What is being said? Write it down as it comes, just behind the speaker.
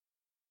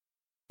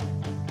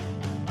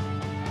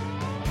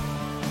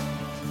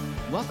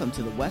Welcome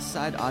to the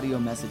Westside Audio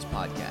Message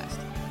Podcast.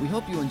 We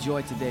hope you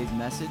enjoyed today's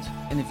message,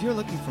 and if you're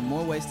looking for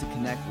more ways to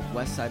connect with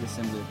Westside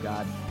Assembly of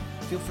God,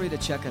 feel free to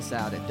check us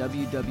out at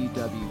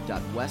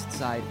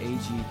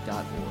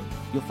www.westsideag.org.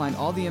 You'll find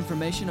all the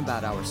information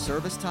about our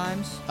service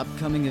times,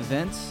 upcoming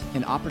events,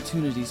 and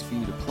opportunities for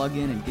you to plug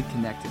in and get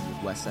connected with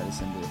Westside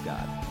Assembly of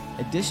God.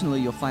 Additionally,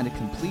 you'll find a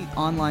complete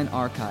online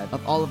archive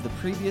of all of the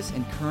previous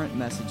and current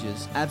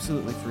messages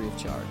absolutely free of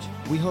charge.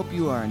 We hope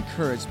you are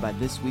encouraged by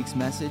this week's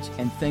message,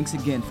 and thanks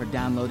again for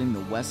downloading the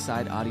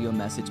Westside Audio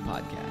Message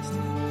Podcast.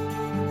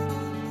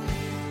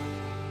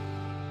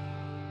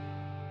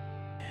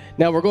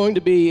 Now we're going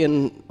to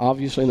be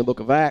obviously in the book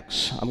of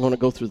Acts. I'm going to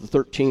go through the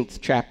 13th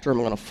chapter. I'm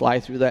going to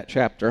fly through that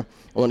chapter.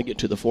 I want to get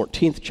to the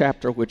 14th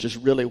chapter, which is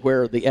really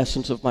where the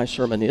essence of my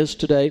sermon is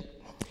today.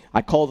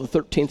 I call the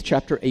 13th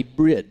chapter a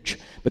bridge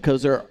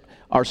because there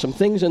are some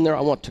things in there I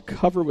want to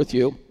cover with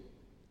you,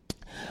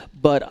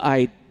 but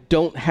I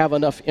don't have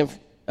enough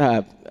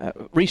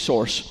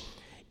resource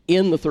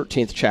in the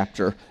 13th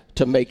chapter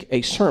to make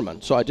a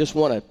sermon. So I just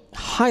want to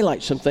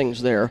highlight some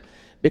things there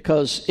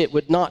because it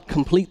would not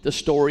complete the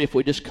story if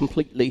we just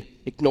completely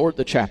ignored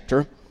the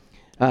chapter.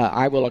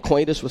 I will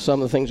acquaint us with some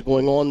of the things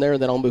going on there,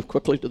 then I'll move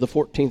quickly to the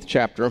 14th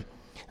chapter.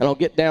 And I'll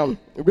get down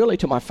really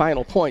to my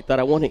final point that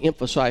I want to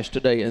emphasize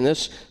today in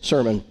this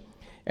sermon,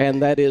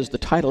 and that is the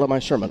title of my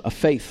sermon, A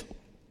Faith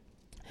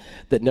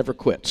That Never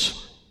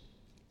Quits.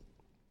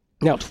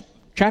 Now,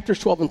 chapters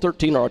 12 and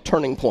 13 are a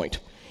turning point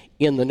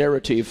in the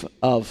narrative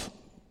of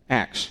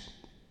Acts.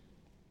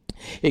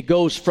 It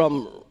goes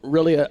from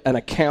really an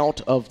account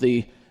of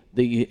the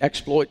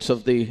exploits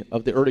of the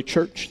early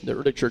church, the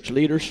early church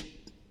leaders,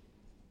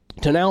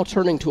 to now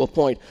turning to a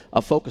point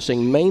of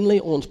focusing mainly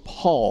on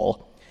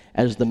Paul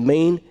as the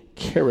main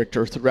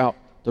character throughout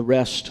the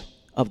rest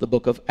of the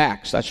book of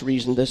Acts. That's the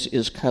reason this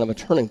is kind of a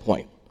turning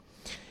point.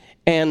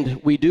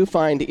 And we do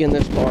find in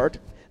this part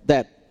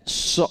that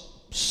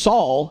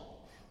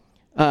Saul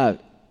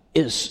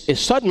is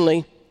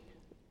suddenly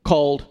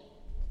called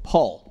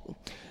Paul.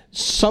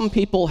 Some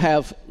people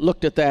have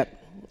looked at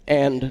that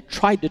and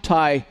tried to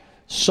tie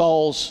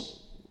Saul's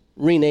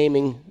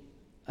renaming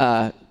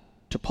to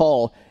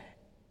Paul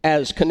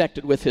as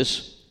connected with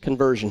his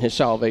conversion, his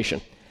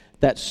salvation.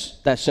 That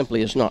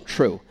simply is not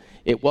true.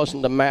 It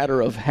wasn't a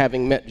matter of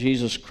having met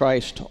Jesus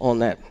Christ on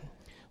that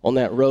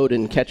road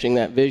and catching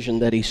that vision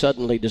that he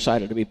suddenly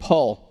decided to be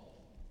Paul.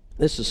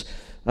 This is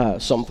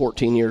some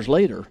 14 years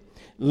later.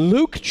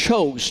 Luke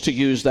chose to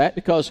use that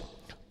because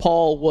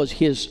Paul was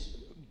his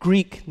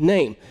Greek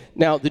name.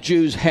 Now, the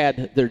Jews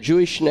had their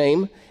Jewish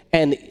name,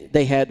 and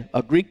they had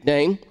a Greek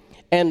name,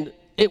 and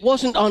it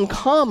wasn't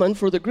uncommon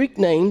for the Greek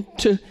name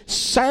to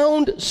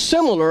sound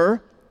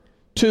similar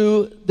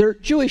to their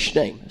Jewish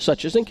name,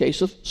 such as in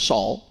case of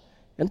Saul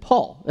and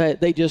Paul.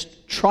 They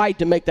just tried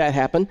to make that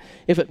happen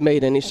if it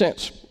made any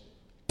sense.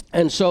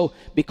 And so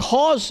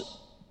because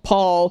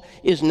Paul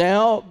is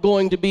now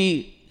going to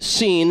be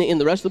seen in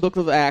the rest of the book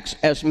of Acts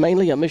as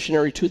mainly a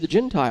missionary to the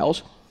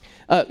Gentiles,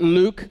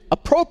 Luke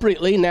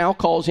appropriately now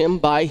calls him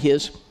by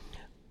his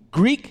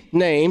Greek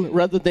name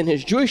rather than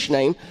his Jewish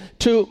name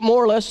to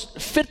more or less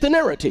fit the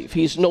narrative.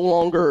 He's no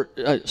longer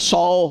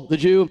Saul the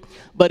Jew,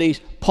 but he's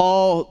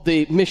Paul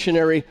the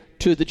missionary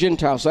to the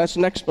Gentiles. That's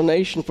an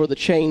explanation for the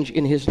change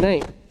in his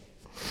name.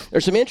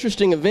 There's some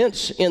interesting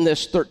events in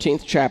this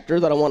 13th chapter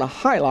that I want to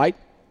highlight.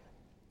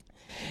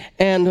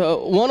 And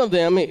one of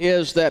them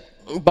is that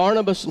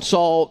Barnabas and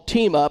Saul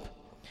team up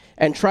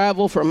and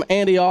travel from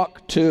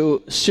Antioch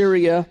to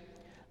Syria,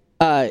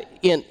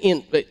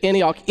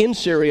 Antioch in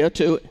Syria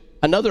to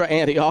another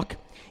Antioch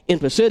in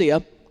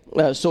Pisidia,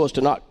 so as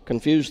to not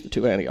confuse the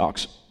two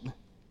Antiochs.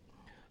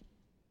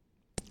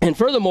 And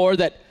furthermore,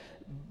 that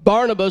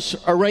Barnabas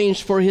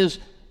arranged for his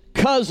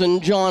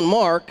cousin, John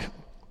Mark,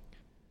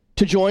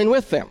 to join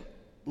with them.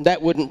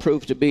 That wouldn't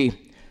prove to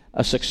be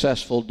a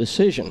successful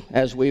decision,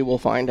 as we will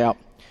find out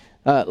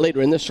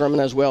later in this sermon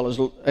as well as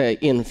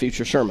in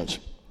future sermons.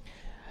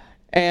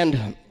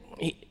 And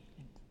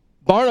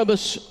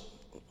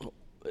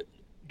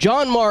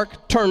John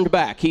Mark turned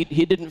back. He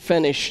didn't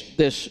finish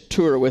this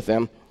tour with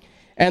them.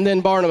 And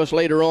then Barnabas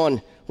later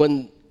on,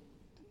 when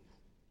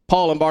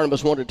Paul and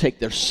Barnabas wanted to take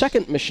their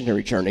second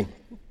missionary journey,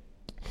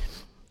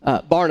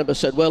 Barnabas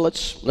said, well,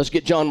 let's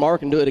get John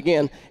Mark and do it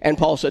again. And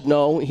Paul said,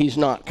 no, he's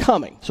not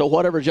coming. So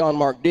whatever John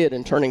Mark did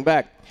in turning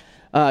back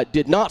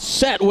did not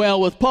set well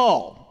with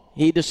Paul.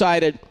 He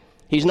decided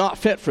he's not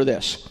fit for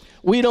this.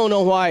 We don't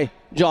know why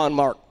John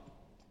Mark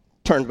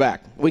turned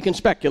back. We can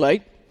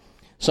speculate.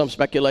 Some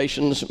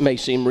speculations may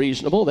seem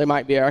reasonable. They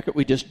might be accurate.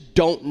 We just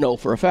don't know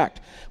for a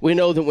fact. We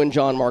know that when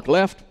John Mark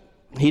left,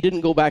 he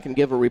didn't go back and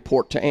give a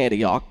report to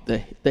Antioch,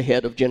 the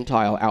head of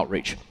Gentile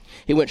outreach.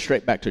 He went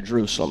straight back to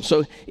Jerusalem.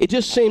 So it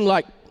just seemed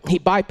like he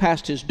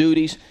bypassed his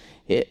duties.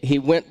 He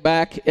went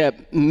back.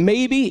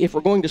 Maybe, if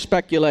we're going to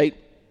speculate,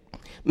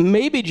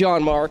 maybe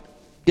John Mark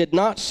did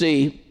not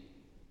see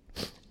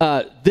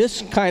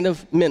this kind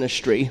of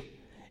ministry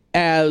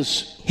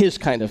as his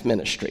kind of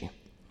ministry.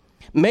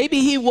 Maybe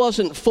he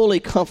wasn't fully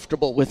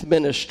comfortable with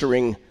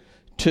ministering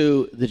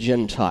to the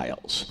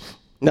Gentiles.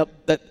 Now,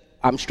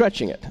 I'm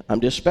stretching it. I'm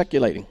just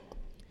speculating.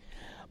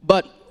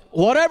 But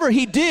whatever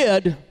he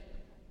did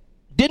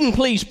didn't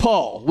please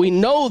Paul. We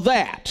know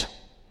that.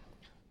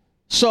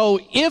 So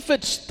if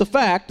it's the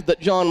fact that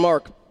John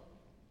Mark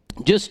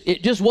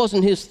it just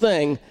wasn't his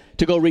thing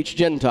to go reach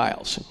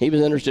Gentiles. He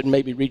was interested in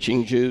maybe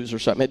reaching Jews or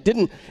something.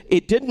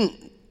 It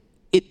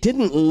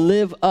didn't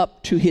live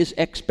up to his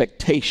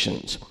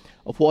expectations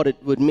of what it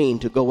would mean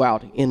to go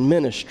out in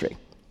ministry.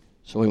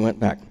 So we went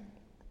back.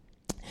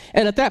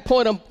 And at that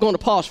point, I'm going to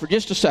pause for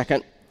just a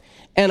second,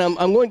 and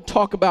I'm going to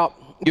talk about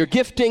your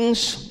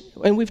giftings,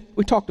 and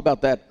we talked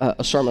about that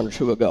a sermon or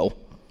two ago,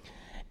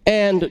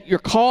 and your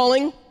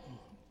calling.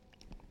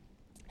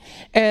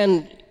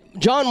 And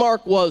John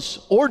Mark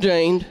was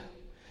ordained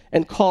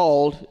and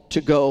called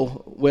to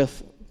go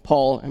with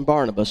Paul and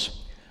Barnabas,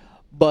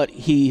 but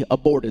he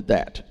aborted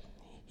that.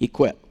 He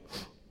quit.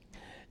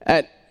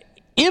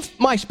 If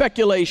my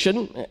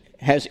speculation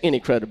has any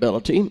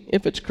credibility,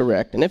 if it's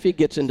correct, and if he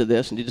gets into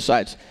this and he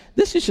decides,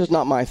 this is just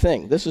not my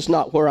thing, this is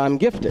not where I'm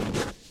gifted,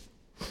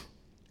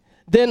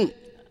 then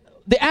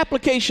the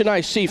application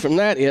I see from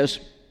that is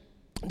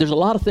there's a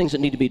lot of things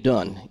that need to be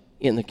done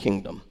in the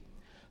kingdom.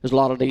 There's a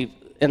lot of,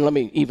 and let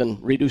me even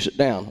reduce it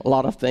down, a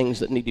lot of things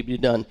that need to be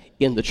done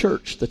in the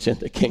church that's in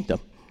the kingdom.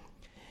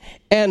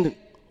 And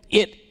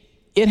it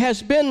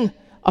has been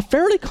a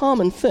fairly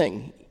common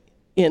thing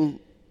in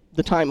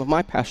the time of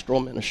my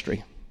pastoral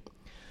ministry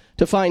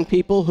to find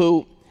people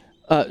who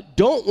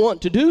don't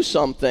want to do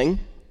something,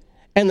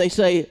 and they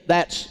say,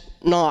 that's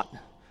not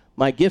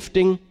my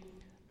gifting,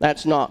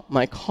 that's not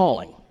my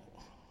calling.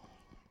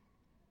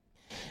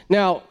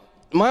 Now,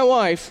 my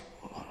wife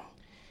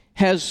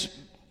has,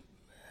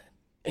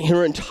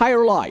 her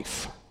entire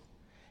life,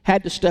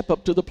 had to step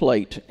up to the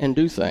plate and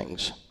do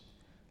things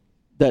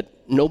that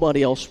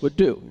nobody else would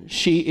do.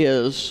 She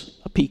is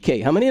a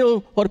PK. How many know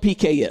what a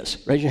PK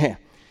is? Raise your hand.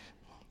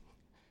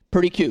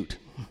 Pretty cute.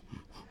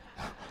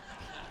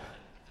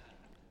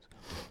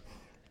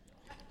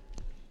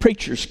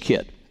 Preacher's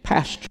kid,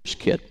 pastor's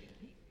kid.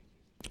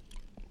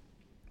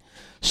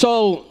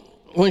 So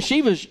when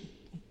she was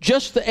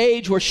just the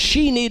age where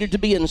she needed to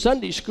be in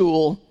Sunday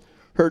school,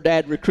 her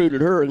dad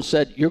recruited her and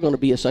said, you're going to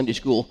be a Sunday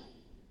school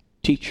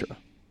teacher.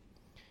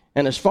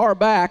 And as far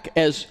back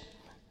as,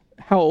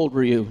 how old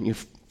were you when you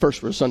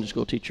first were a Sunday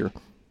school teacher?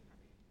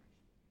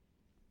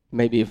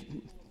 Maybe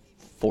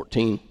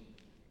 14.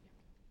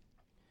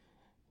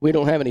 We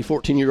don't have any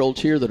 14-year-olds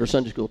here that are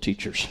Sunday school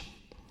teachers.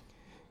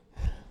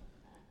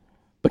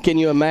 But can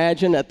you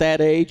imagine at that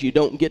age, you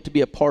don't get to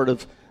be a part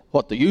of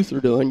what the youth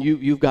are doing.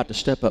 You've got to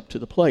step up to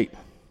the plate.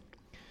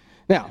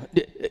 Now,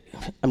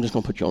 I'm just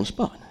going to put you on the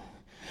spot.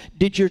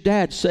 Did your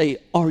dad say,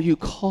 are you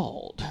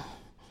called?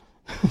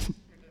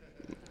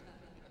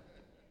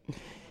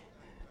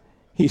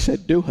 He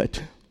said, do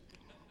it.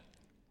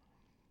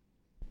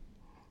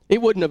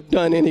 It wouldn't have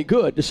done any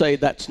good to say,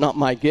 that's not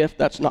my gift,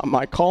 that's not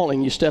my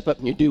calling. You step up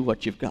and you do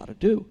what you've got to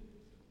do.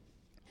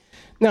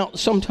 Now,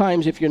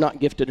 sometimes if you're not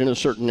gifted in a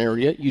certain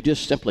area, you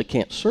just simply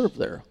can't serve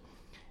there.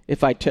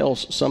 If I tell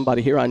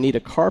somebody here I need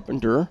a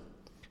carpenter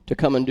to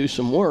come and do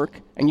some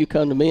work, and you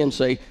come to me and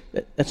say,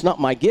 that's not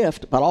my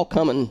gift, but I'll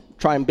come and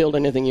try and build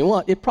anything you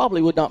want, it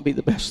probably would not be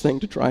the best thing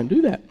to try and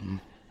do that.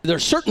 There are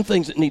certain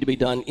things that need to be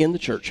done in the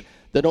church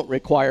that don't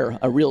require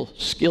a real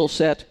skill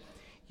set.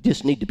 You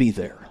just need to be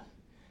there.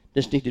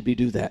 Just need to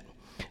do that.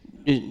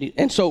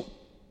 And so,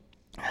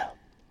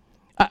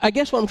 I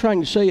guess what I'm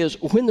trying to say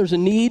is, when there's a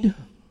need,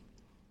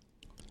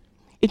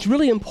 it's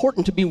really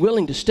important to be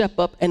willing to step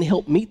up and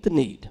help meet the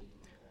need.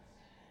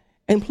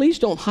 And please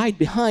don't hide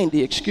behind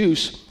the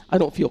excuse, I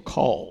don't feel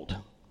called.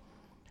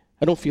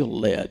 I don't feel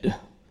led.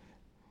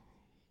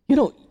 You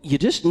know, you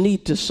just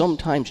need to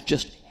sometimes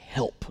just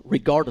help,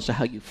 regardless of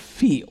how you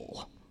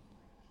feel.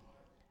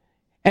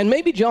 And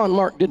maybe John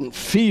Mark didn't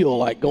feel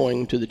like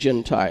going to the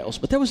Gentiles,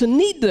 but there was a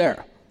need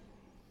there.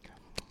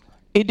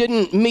 It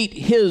didn't meet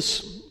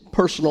his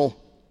personal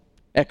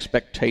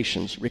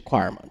expectations,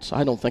 requirements.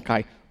 I don't think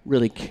I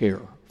really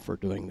care for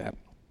doing that.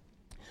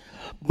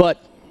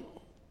 But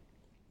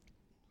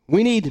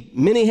we need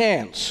many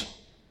hands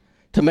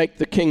to make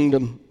the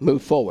kingdom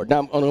move forward. Now,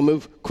 I'm going to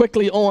move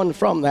quickly on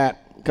from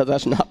that because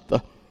that's not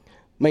the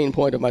main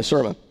point of my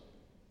sermon.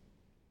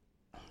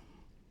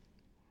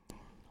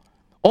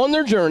 On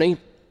their journey,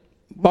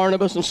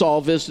 Barnabas and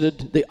Saul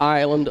visited the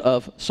island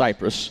of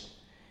Cyprus,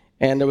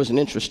 and there was an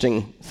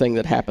interesting thing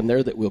that happened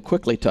there that we'll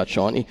quickly touch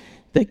on.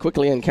 They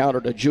quickly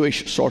encountered a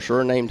Jewish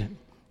sorcerer named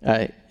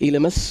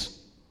Elymas,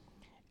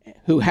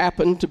 who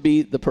happened to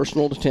be the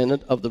personal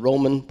attendant of the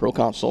Roman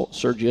proconsul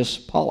Sergius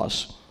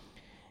Paulus.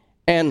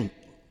 And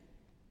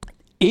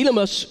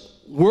Elymas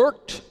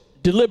worked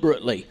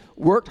deliberately,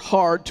 worked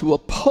hard to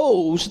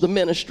oppose the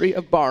ministry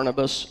of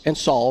Barnabas and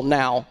Saul,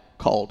 now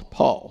called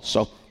Paul.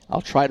 So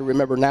I'll try to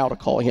remember now to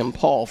call him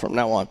Paul from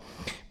now on.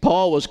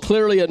 Paul was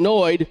clearly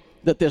annoyed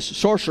that this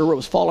sorcerer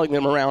was following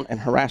them around and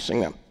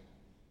harassing them.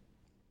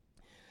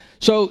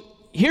 So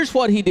here's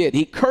what he did.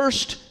 He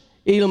cursed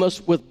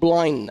Elymas with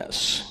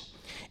blindness.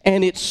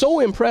 And it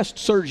so impressed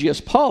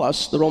Sergius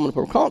Paulus, the Roman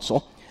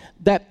proconsul,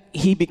 that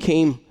he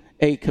became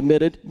a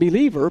committed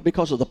believer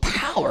because of the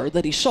power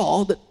that he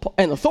saw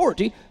and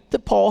authority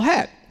that Paul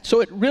had.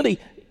 So it really,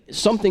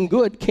 something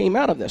good came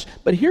out of this.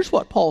 But here's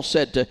what Paul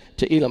said to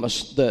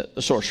Elymas,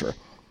 the sorcerer.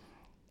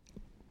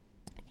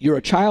 You're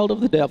a child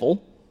of the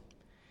devil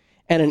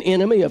and an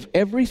enemy of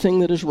everything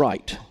that is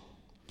right.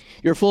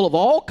 You're full of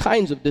all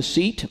kinds of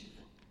deceit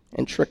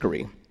and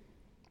trickery.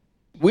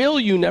 Will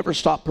you never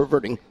stop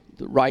perverting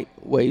the right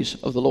ways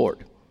of the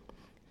Lord?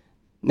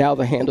 Now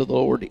the hand of the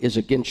Lord is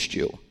against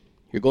you.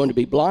 You're going to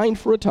be blind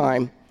for a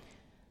time,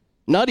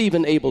 not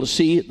even able to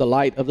see the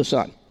light of the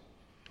sun.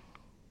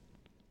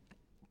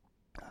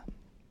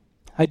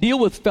 I deal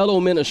with fellow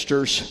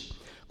ministers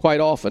quite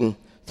often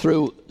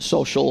through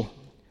social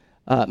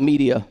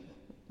media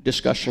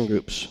discussion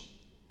groups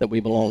that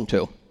we belong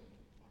to.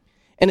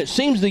 And it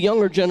seems the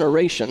younger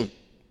generation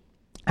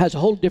has a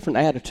whole different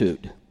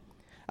attitude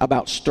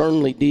about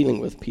sternly dealing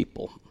with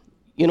people.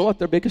 You know what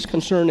their biggest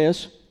concern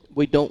is?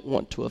 We don't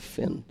want to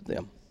offend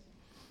them.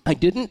 I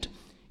didn't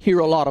hear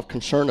a lot of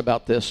concern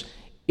about this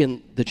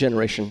in the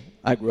generation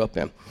I grew up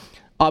in.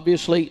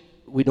 Obviously,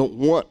 we don't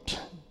want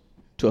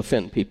to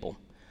offend people.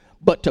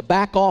 But to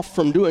back off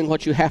from doing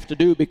what you have to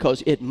do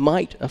because it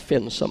might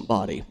offend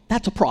somebody,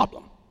 that's a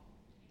problem.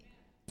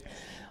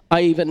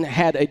 I even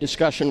had a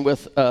discussion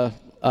with a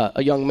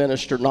young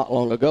minister not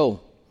long ago.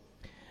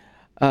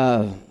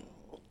 And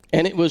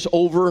it was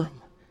over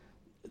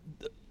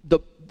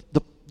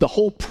the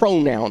whole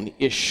pronoun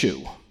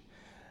issue.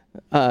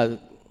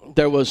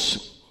 There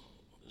was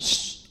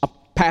a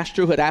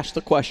pastor who had asked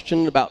the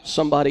question about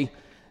somebody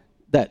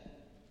that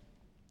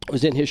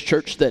was in his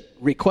church that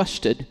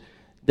requested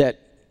that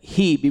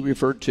he be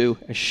referred to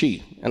as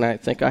she. And I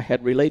think I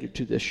had related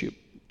to this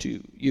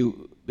to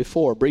you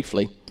before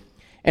briefly.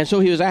 And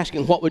so he was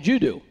asking, what would you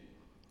do?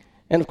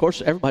 And of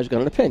course, everybody's got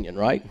an opinion,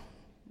 right?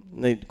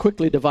 And they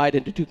quickly divide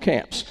into two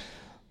camps,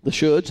 the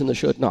shoulds and the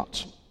should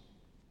nots.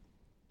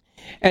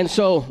 And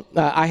so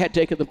I had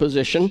taken the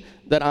position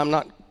that I'm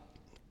not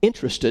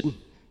interested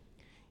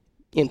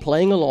in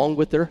playing along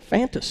with their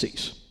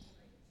fantasies.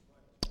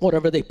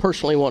 Whatever they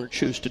personally want to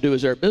choose to do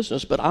is their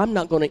business, but I'm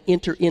not going to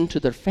enter into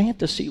their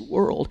fantasy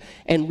world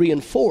and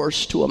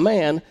reinforce to a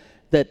man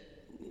that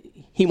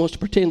he wants to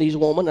pretend he's a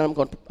woman, and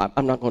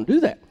I'm not going to do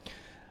that.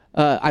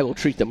 I will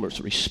treat them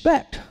with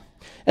respect.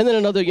 And then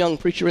another young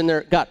preacher in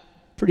there got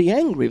pretty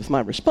angry with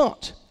my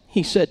response.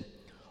 He said,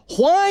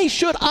 why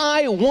should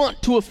I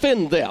want to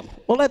offend them?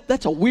 Well,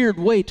 that's a weird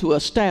way to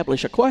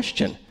establish a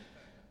question.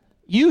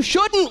 You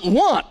shouldn't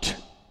want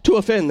to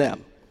offend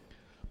them,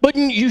 but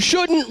you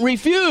shouldn't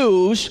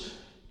refuse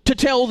to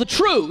tell the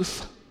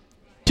truth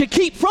to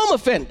keep from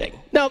offending.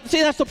 Now,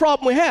 see, that's the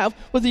problem we have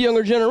with the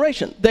younger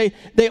generation.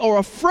 They are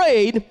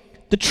afraid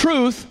the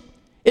truth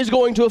is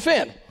going to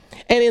offend.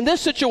 And in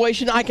this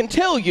situation, I can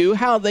tell you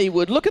how they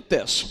would look at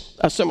this,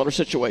 a similar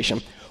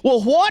situation.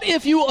 Well, what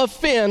if you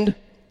offend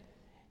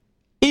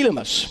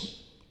Elymas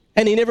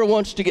and he never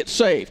wants to get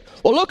saved?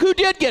 Well, look who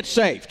did get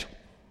saved.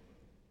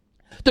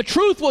 The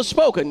truth was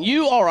spoken.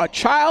 You are a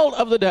child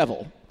of the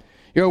devil.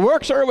 Your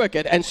works are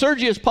wicked. And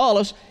Sergius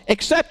Paulus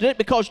accepted it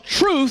because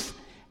truth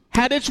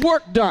had its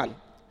work done.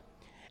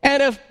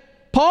 And if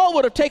Paul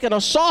would have taken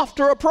a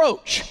softer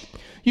approach,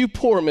 you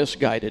poor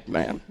misguided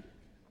man,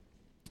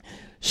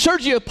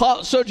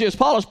 Sergius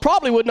Paulus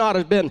probably would not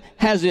have been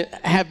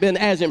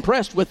as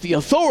impressed with the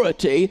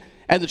authority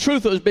and the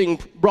truth that was being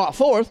brought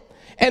forth,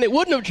 and it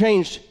wouldn't have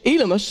changed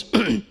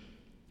Elymas.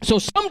 So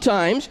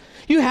sometimes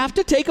you have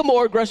to take a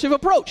more aggressive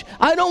approach.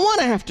 I don't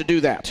want to have to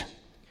do that.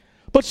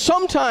 But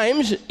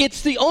sometimes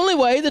it's the only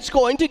way that's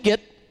going to get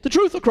the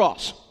truth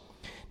across.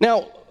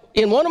 Now,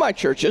 in one of my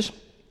churches,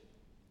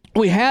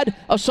 we had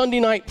a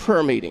Sunday night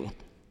prayer meeting.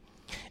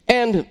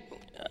 And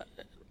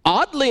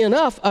oddly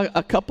enough,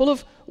 a couple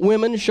of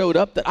women showed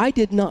up that I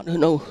did not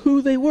know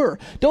who they were.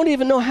 Don't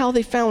even know how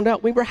they found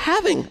out we were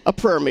having a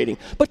prayer meeting.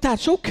 But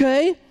that's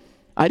okay.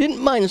 I didn't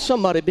mind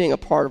somebody being a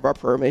part of our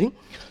prayer meeting.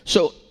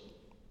 So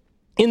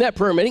in that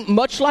prayer meeting,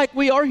 much like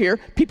we are here,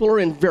 people are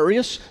in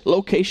various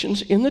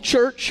locations in the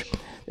church.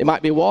 They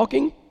might be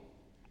walking.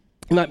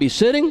 They might be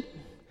sitting.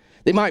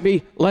 They might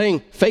be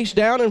laying face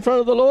down in front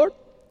of the Lord.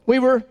 We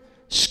were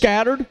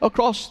scattered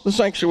across the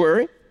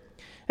sanctuary.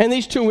 And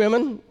these two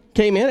women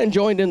came in and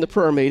joined in the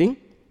prayer meeting.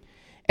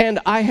 And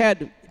I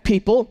had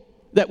people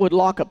that would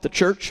lock up the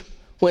church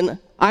when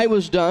I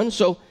was done.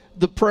 So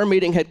the prayer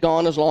meeting had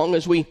gone as long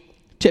as we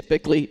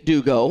typically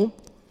do go.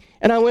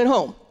 And I went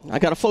home. I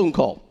got a phone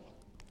call.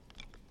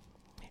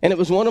 And it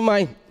was one of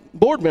my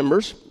board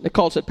members that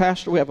called and said,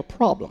 Pastor, we have a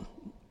problem.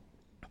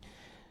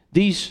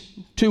 These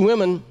two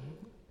women,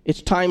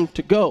 it's time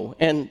to go,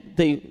 and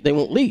they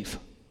won't leave.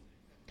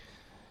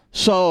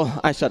 So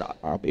I said,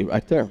 I'll be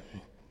right there.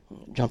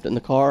 Jumped in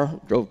the car,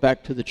 drove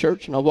back to the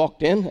church, and I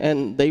walked in,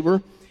 and they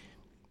were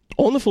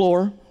on the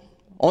floor,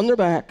 on their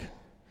back,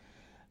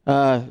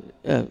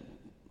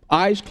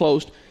 eyes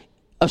closed,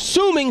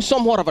 assuming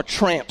somewhat of a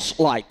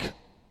trance-like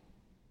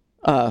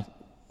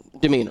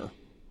demeanor.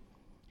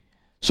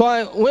 So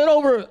I went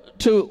over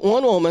to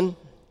one woman,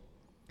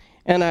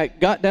 and I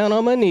got down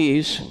on my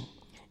knees,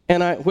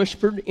 and I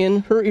whispered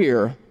in her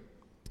ear,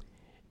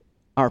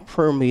 "Our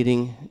prayer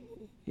meeting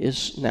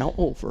is now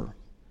over.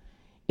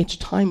 It's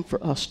time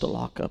for us to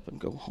lock up and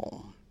go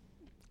home."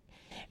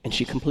 And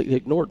she completely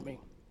ignored me.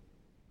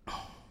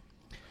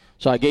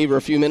 So I gave her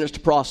a few minutes to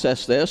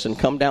process this and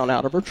come down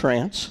out of her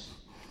trance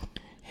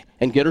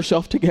and get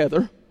herself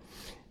together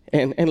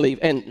and leave.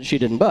 And she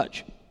didn't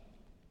budge.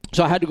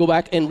 So I had to go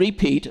back and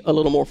repeat a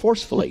little more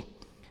forcefully.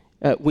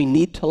 We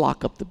need to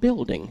lock up the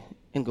building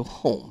and go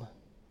home.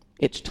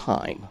 It's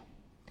time.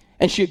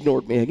 And she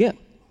ignored me again.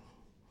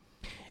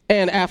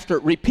 And after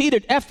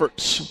repeated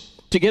efforts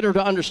to get her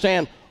to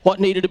understand what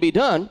needed to be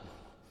done,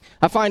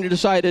 I finally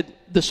decided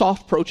the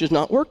soft approach is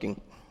not working.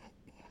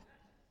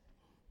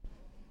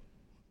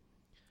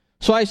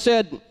 So I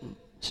said,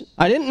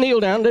 I didn't kneel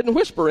down, didn't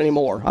whisper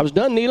anymore. I was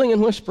done kneeling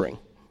and whispering.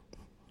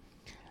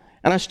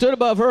 And I stood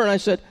above her and I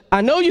said,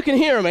 "I know you can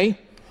hear me.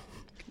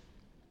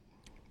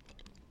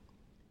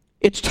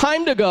 It's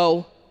time to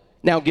go.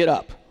 Now get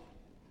up."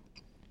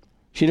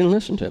 She didn't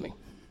listen to me.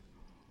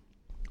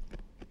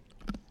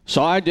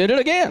 So I did it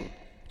again.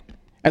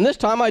 And this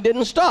time I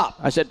didn't stop.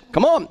 I said,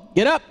 "Come on,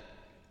 get up,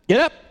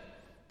 get up,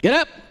 get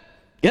up,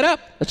 get up.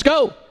 Let's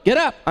go, get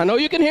up. I know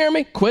you can hear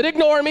me. Quit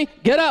ignoring me.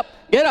 Get up,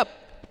 get up."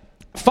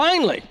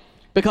 Finally,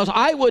 because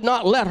I would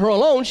not let her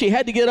alone, she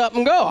had to get up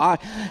and go.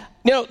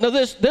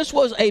 This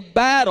was a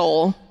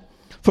battle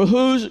for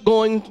who's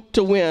going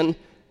to win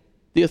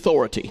the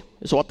authority,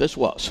 is what this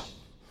was.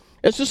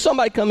 It's just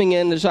somebody coming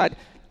in and decide,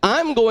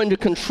 I'm going to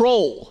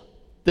control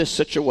this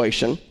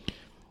situation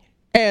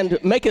and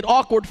make it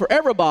awkward for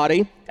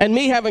everybody, and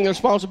me having the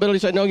responsibility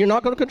to say, no, you're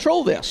not going to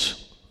control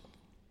this.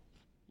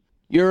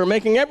 You're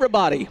making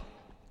everybody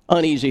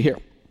uneasy here.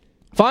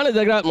 Finally,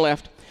 they got up and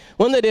left.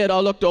 When they did, I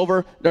looked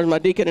over. There's my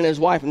deacon and his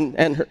wife,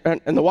 and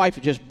the wife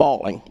was just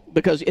bawling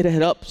because it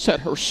had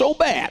upset her so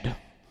bad.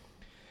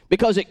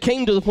 Because it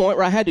came to the point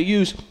where I had to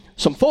use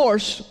some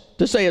force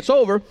to say it's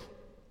over.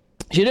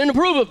 She didn't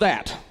approve of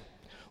that.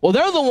 Well,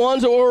 they're the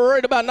ones that were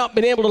worried about not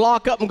being able to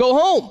lock up and go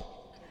home.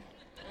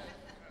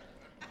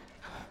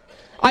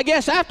 I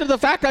guess after the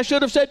fact, I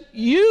should have said,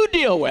 "You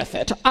deal with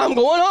it. I'm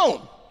going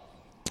home."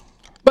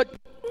 But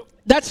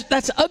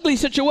that's ugly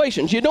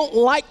situations. You don't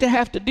like to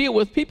have to deal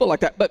with people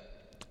like that. But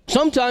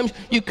sometimes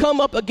you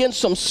come up against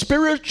some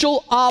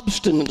spiritual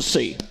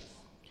obstinacy.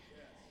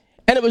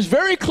 And it was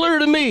very clear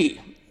to me,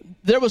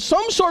 there was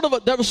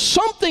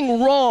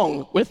something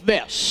wrong with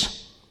this.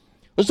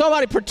 When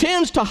somebody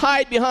pretends to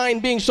hide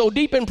behind being so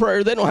deep in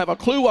prayer, they don't have a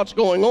clue what's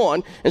going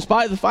on. In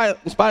spite of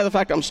the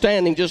fact I'm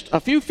standing just a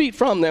few feet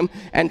from them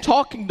and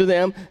talking to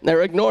them, and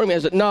they're ignoring me. I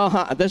said,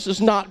 "No, this is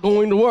not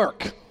going to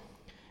work."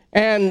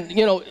 And,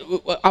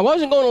 I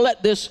wasn't going to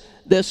let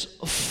this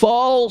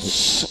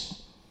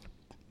false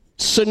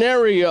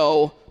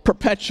scenario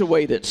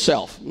perpetuate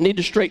itself. Need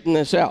to straighten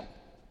this out.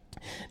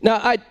 Now,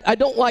 I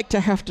don't like to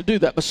have to do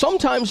that, but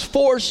sometimes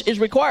force is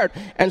required.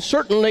 And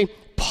certainly,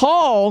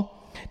 Paul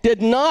did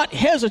not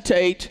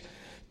hesitate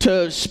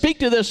to speak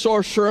to this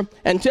sorcerer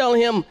and tell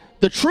him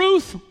the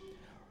truth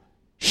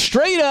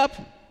straight up.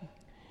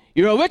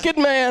 "You're a wicked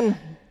man."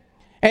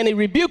 And he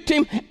rebuked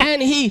him,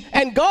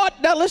 and God,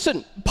 now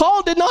listen,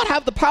 Paul did not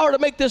have the power to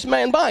make this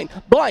man blind.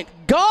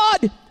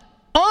 God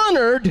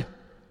honored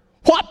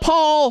what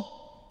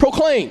Paul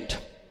proclaimed.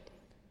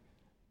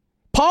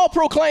 Paul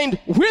proclaimed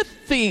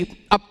with the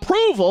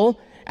approval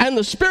and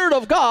the Spirit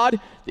of God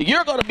that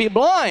you're going to be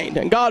blind.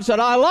 And God said,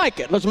 "I like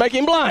it. Let's make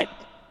him blind."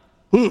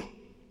 And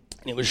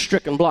he was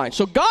stricken blind.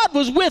 So God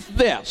was with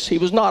this. He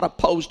was not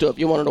opposed to it. If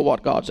you want to know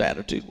what God's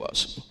attitude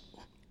was.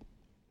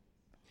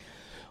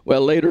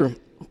 Well, later,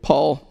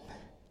 Paul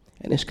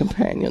and his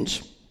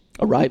companions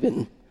arrive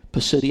in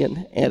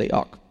Pisidian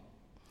Antioch.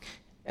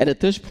 And at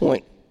this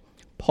point,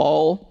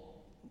 Paul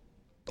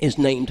is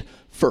named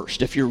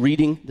first. If you're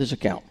reading this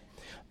account,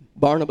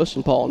 Barnabas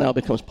and Paul now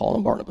becomes Paul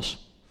and Barnabas.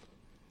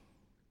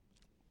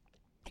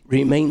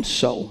 Remains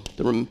so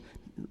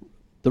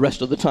the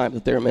rest of the time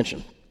that they're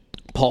mentioned.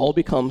 Paul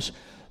becomes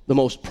the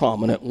most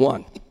prominent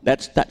one.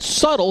 That's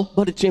subtle,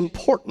 but it's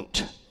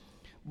important.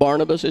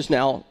 Barnabas is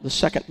now the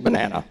second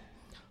banana.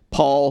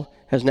 Paul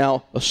has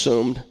now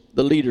assumed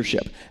the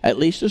leadership, at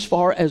least as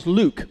far as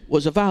Luke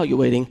was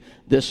evaluating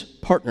this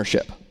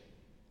partnership.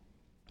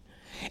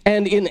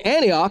 And in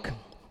Antioch,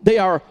 they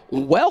are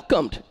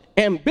welcomed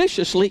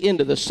ambitiously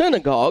into the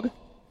synagogue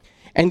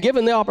and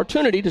given the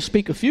opportunity to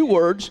speak a few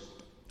words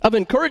of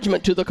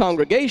encouragement to the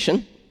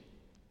congregation.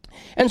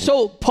 And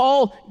so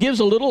Paul gives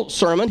a little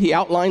sermon. He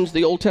outlines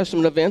the Old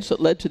Testament events that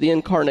led to the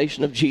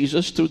incarnation of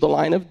Jesus through the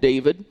line of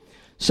David,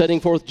 setting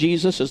forth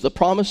Jesus as the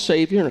promised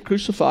Savior and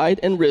crucified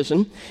and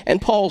risen.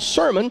 And Paul's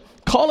sermon,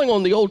 calling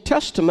on the Old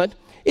Testament,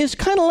 is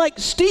kind of like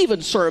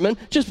Stephen's sermon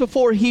just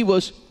before he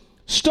was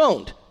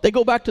stoned. They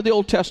go back to the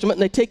Old Testament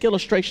and they take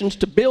illustrations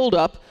to build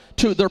up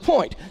to their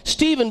point.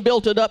 Stephen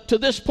built it up to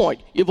this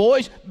point. You've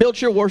always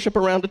built your worship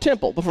around a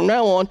temple, but from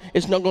now on,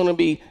 it's not going to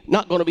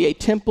be a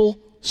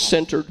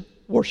temple-centered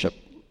worship.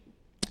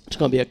 It's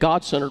going to be a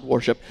God-centered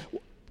worship.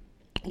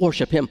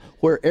 Worship him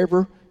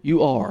wherever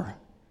you are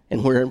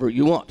and wherever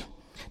you want.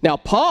 Now,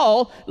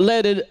 Paul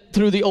led it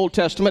through the Old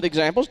Testament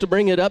examples to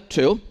bring it up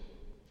to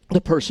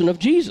the person of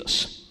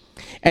Jesus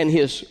and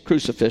his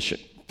crucifixion,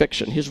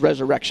 his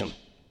resurrection,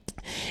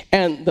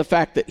 and the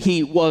fact that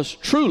he was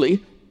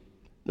truly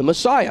the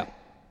Messiah.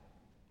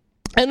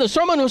 And the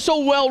sermon was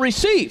so well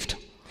received,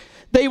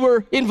 they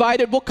were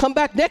invited, well, come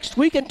back next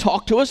week and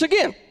talk to us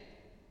again.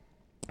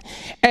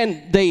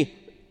 And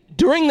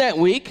during that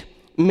week,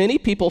 many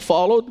people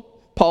followed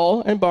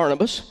Paul and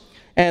Barnabas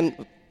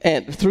and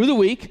through the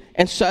week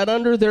and sat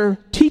under their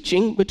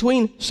teaching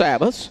between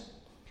Sabbaths.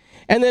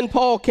 And then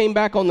Paul came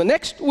back on the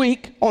next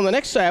week, on the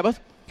next Sabbath,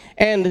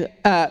 and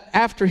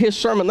after his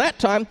sermon that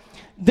time,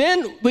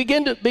 then we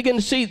begin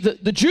to see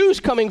the Jews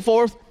coming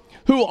forth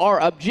who are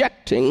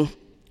objecting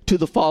to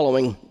the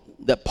following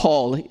that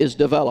Paul is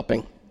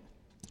developing.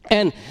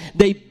 And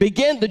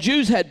the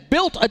Jews had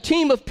built a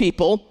team of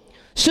people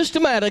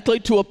systematically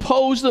to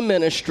oppose the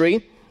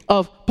ministry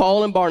of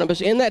Paul and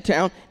Barnabas in that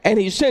town, and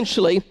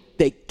essentially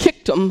they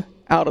kicked them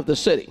out of the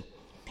city.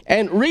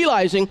 And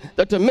realizing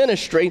that the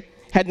ministry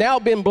had now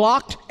been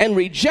blocked and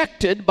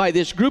rejected by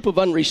this group of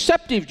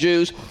unreceptive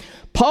Jews,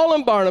 Paul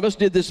and Barnabas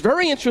did this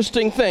very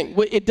interesting thing.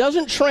 It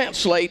doesn't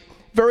translate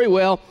very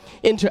well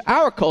into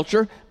our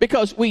culture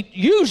because we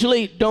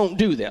usually don't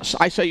do this.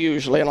 I say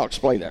usually, and I'll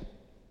explain that.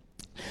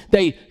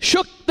 They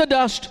shook the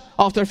dust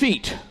off their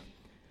feet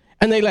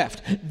and they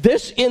left.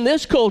 This, in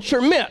this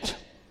culture, meant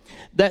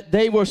that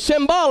they were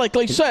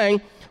symbolically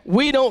saying,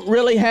 we don't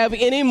really have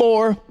any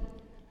more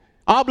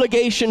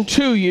obligation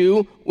to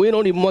you. We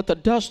don't even want the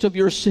dust of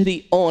your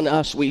city on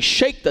us. We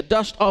shake the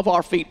dust off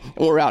our feet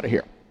and we're out of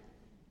here.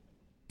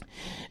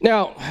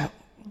 Now,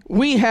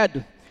 we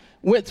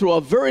went through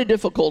a very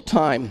difficult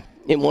time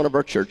in one of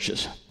our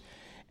churches.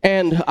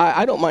 And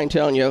I don't mind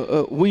telling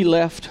you, we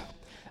left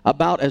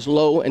about as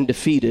low and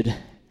defeated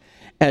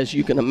as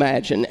you can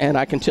imagine. And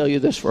I can tell you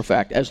this for a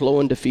fact, as low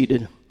and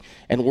defeated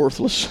and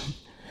worthless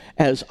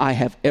as I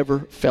have ever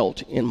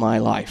felt in my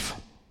life.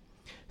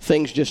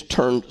 Things just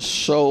turned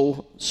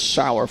so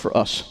sour for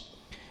us.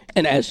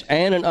 And as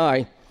Ann and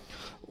I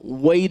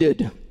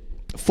waited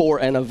for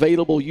an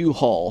available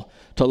U-Haul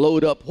to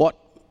load up what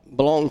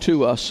belonged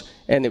to us,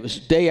 and it was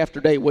day after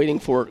day waiting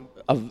for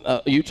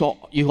a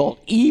U-Haul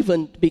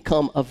even to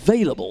become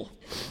available,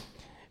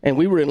 and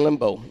we were in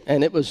limbo,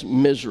 and it was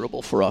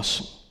miserable for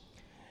us.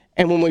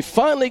 And when we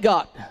finally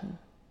got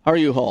our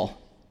U-Haul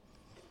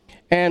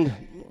and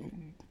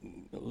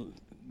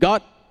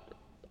got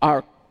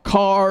our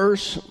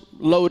cars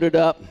loaded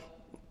up,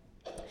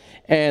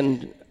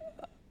 and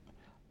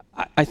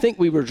I think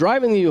we were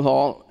driving the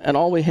U-Haul, and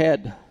all we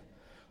had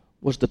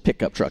was the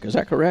pickup truck. Is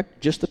that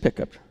correct? Just the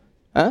pickup.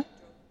 Huh?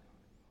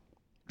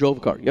 Drove a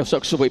car. Yeah,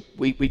 so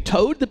we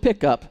towed the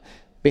pickup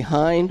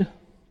behind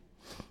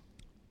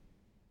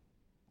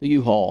the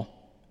U-Haul,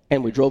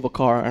 and we drove a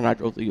car, and I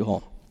drove the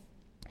U-Haul.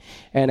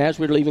 And as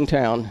we were leaving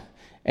town,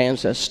 Ann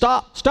says,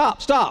 stop,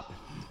 stop, stop.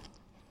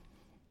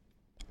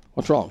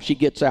 What's wrong? She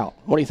gets out.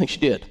 What do you think she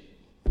did?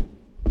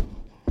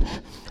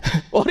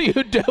 What are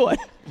you doing?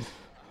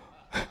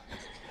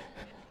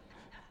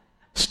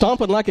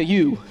 Stomping like a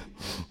U,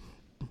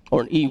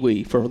 or an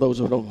Ewe, for those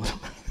who don't know.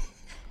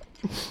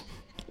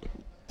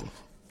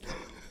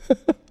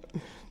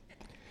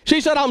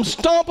 She said, I'm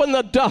stomping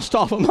the dust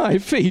off of my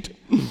feet.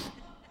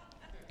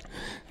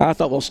 I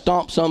thought, well,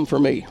 stomp some for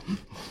me.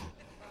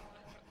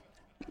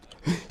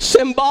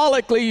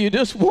 Symbolically, you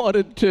just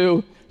wanted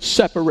to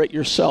separate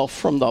yourself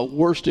from the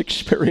worst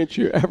experience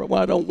you ever had.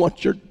 I don't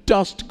want your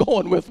dust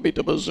going with me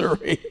to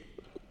Missouri.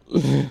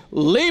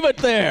 Leave it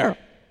there.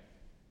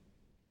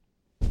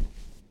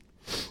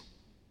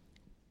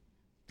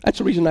 That's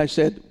the reason I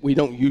said we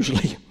don't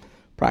usually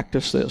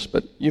practice this,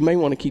 but you may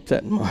want to keep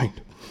that in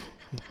mind.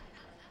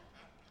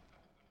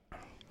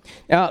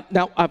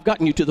 Now, I've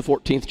gotten you to the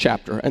 14th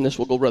chapter, and this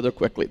will go rather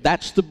quickly.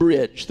 That's the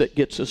bridge that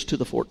gets us to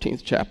the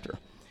 14th chapter.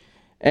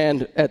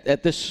 And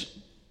at this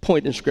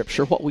point in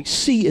Scripture, what we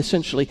see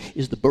essentially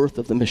is the birth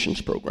of the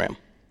missions program.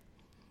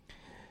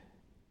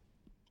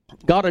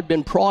 God had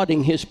been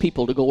prodding his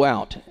people to go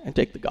out and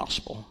take the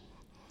gospel.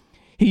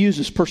 He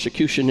uses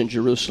persecution in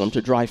Jerusalem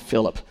to drive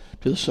Philip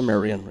to the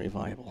Samaritan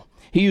revival.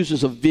 He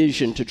uses a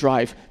vision to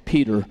drive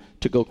Peter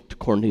to go to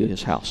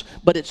Cornelius' house.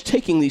 But it's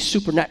taking these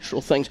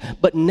supernatural things.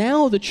 But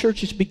now the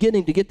church is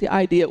beginning to get the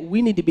idea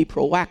we need to be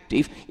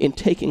proactive in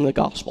taking the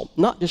gospel,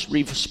 not just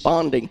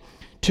responding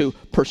to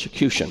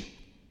persecution,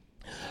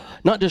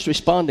 not just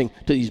responding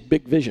to these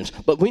big visions,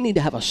 but we need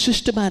to have a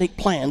systematic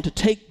plan to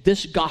take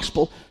this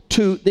gospel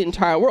to the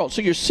entire world.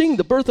 So you're seeing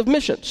the birth of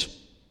missions.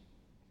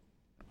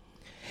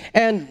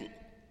 And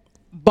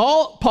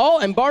Paul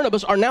and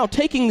Barnabas are now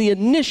taking the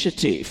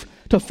initiative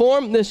to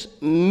form this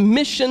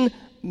mission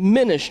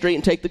ministry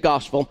and take the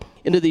gospel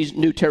into these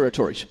new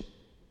territories.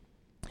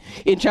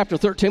 In chapter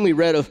 13, we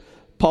read of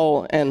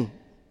Paul and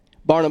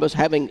Barnabas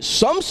having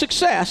some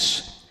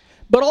success,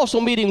 but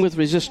also meeting with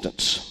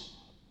resistance.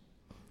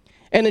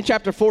 And in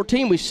chapter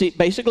 14, we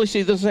basically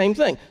see the same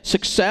thing.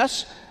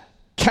 Success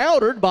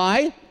countered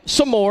by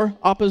some more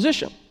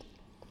opposition.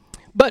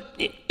 But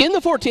in the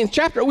 14th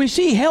chapter, we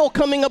see hell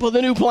coming up with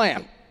a new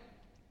plan.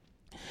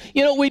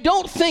 You know, we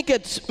don't think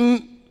it's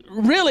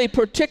really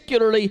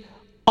particularly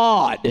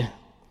odd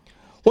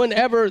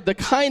whenever the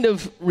kind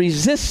of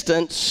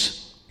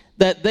resistance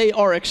that they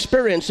are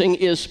experiencing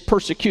is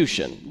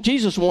persecution.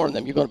 Jesus warned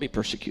them, you're going to be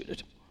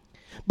persecuted.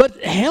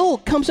 But hell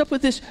comes up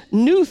with this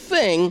new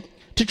thing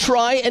to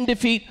try and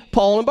defeat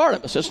Paul and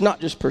Barnabas. It's not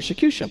just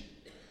persecution.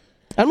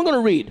 And I'm going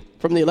to read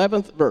from the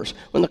 11th verse.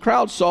 When the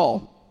crowd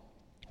saw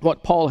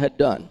what Paul had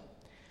done,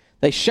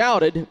 they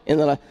shouted in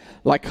the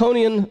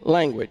Lycaonian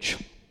language,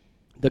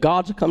 the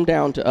gods have come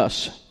down to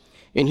us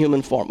in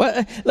human form.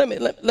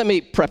 Let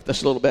me prep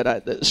this a little bit.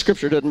 The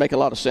scripture doesn't make a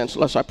lot of sense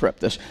unless I prep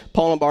this.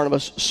 Paul and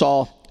Barnabas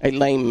saw a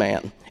lame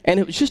man. And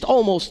it was just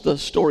almost the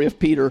story of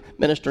Peter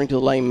ministering to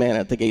the lame man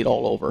at the gate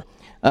all over.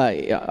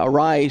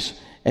 Arise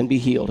and be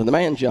healed. And the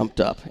man jumped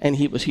up and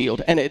he was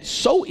healed. And it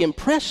so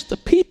impressed the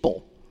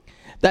people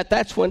that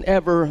that's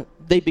whenever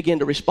they begin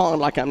to respond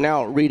like I'm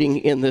now reading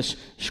in this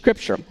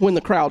scripture. When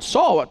the crowd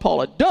saw what Paul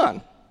had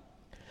done,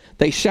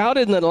 they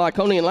shouted in the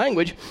Lycaonian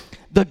language,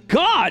 the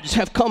gods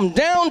have come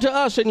down to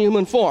us in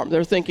human form.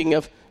 They're thinking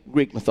of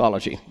Greek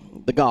mythology,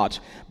 the gods.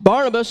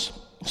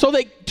 So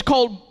they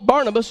called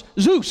Barnabas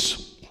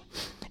Zeus.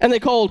 And they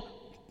called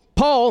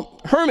Paul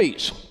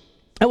Hermes.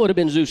 That would have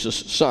been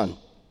Zeus' son,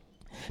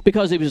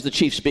 because he was the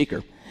chief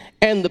speaker.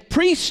 And the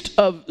priest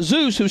of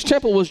Zeus, whose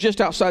temple was just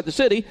outside the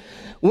city,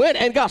 went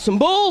and got some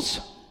bulls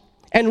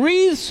and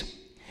wreaths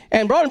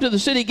and brought them to the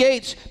city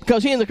gates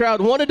because he and the crowd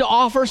wanted to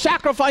offer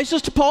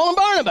sacrifices to Paul and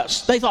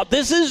Barnabas. They thought,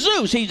 this is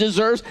Zeus. He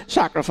deserves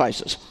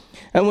sacrifices.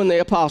 And when the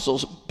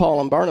apostles,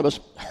 Paul and Barnabas,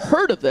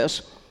 heard of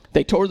this,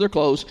 they tore their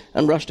clothes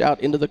and rushed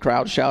out into the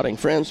crowd shouting,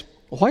 friends,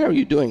 why are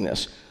you doing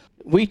this?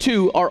 We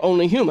too are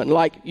only human,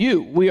 like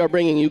you. We are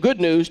bringing you good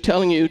news,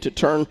 telling you to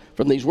turn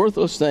from these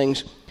worthless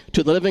things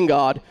to the living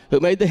God who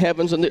made the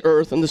heavens and the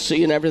earth and the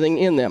sea and everything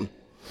in them.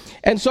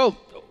 And so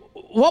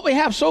what we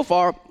have so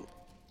far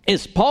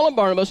is Paul and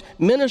Barnabas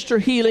minister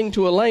healing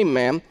to a lame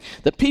man.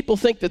 The people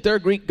think that their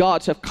Greek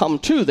gods have come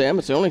to them.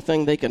 It's the only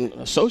thing they can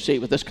associate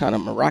with this kind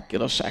of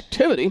miraculous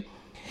activity.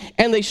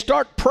 And they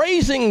start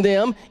praising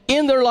them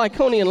in their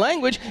Lycaonian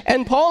language,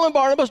 and Paul and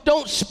Barnabas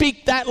don't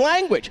speak that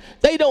language.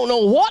 They don't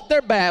know what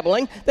they're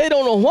babbling. They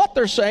don't know what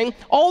they're saying.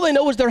 All they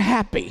know is they're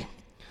happy.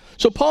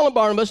 So Paul and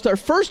Barnabas, their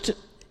first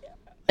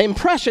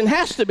impression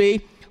has to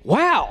be,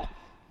 wow,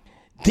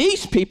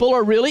 these people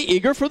are really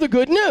eager for the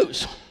good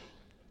news.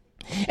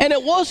 And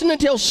it wasn't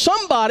until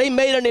somebody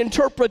made an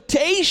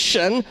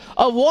interpretation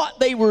of what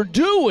they were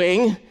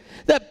doing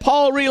that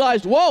Paul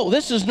realized, whoa,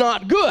 this is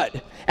not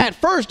good. At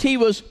first he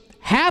was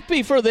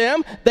happy for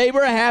them. They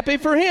were happy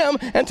for him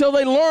until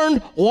they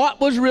learned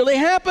what was really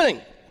happening.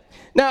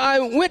 Now, I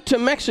went to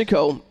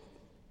Mexico,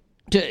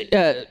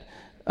 to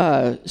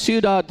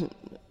Ciudad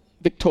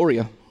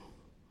Victoria,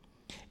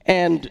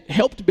 and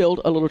helped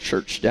build a little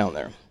church down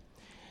there.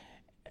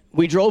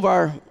 We drove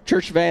our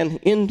church van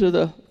into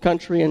the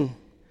country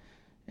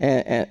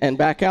and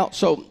back out.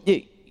 So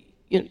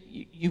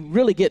you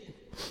really get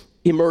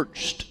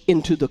immersed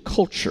into the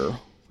culture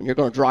when you're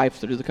going to drive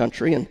through the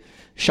country and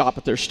shop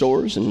at their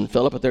stores and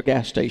fill up at their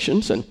gas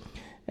stations.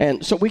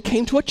 And so we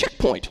came to a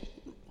checkpoint.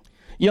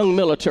 Young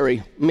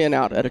military men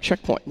out at a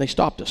checkpoint, and they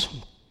stopped us.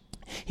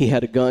 He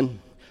had a gun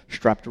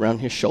strapped around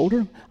his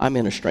shoulder. I'm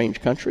in a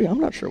strange country. I'm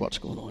not sure what's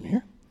going on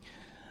here.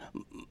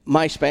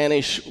 My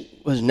Spanish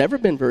has never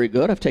been very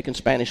good. I've taken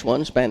Spanish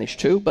 1, Spanish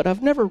 2, but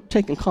I've never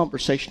taken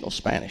conversational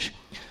Spanish.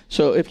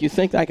 So if you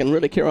think I can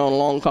really carry on a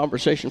long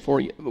conversation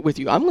with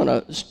you, I'm going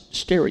to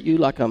stare at you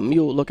like a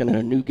mule looking at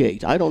a new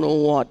gate. I don't know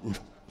what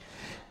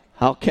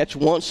I'll catch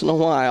once in a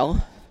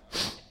while.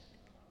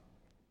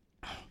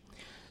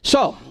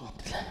 So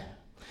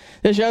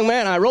this young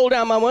man, I rolled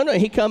down my window,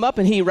 and he come up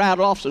and he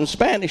rattled off some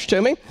Spanish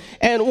to me.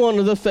 And one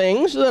of the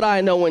things that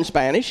I know in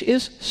Spanish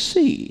is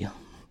sí.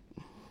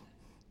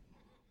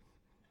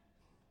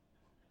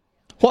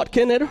 What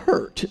can it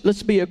hurt?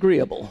 Let's be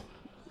agreeable.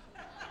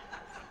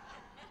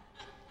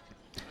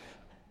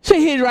 See,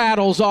 he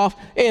rattles off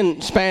in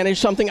Spanish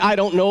something I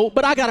don't know,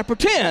 but I got to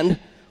pretend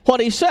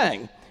what he's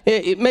saying.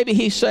 Maybe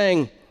he's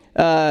saying,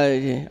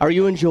 are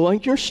you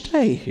enjoying your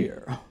stay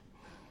here?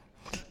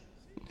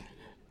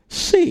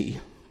 See.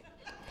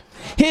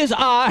 His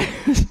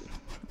eyes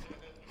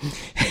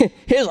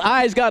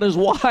got as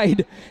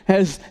wide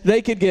as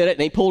they could get it,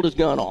 and he pulled his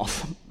gun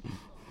off.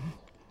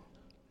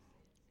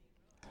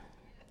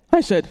 I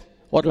said,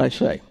 what did I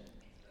say?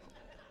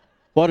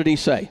 What did he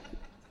say?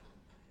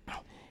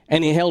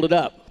 And he held it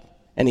up,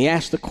 and he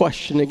asked the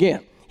question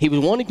again. He was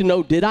wanting to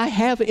know, did I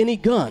have any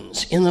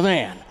guns in the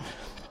van?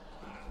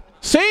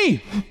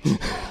 See?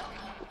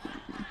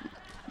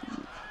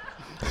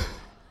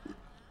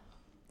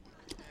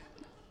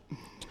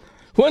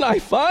 When I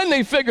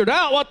finally figured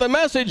out what the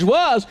message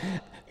was,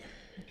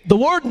 the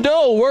word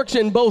no works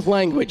in both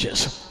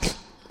languages.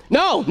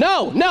 No.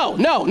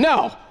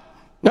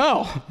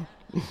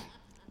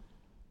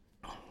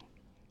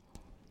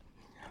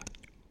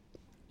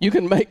 You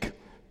can make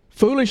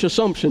foolish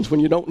assumptions when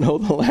you don't know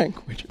the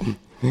language.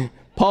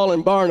 Paul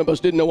and Barnabas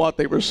didn't know what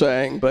they were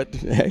saying, but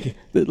hey,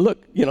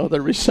 look,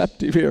 they're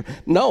receptive here.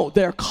 No,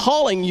 they're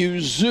calling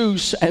you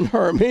Zeus and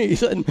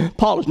Hermes. And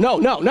Paul is, no,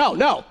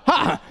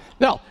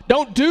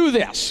 don't do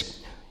this.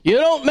 You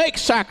don't make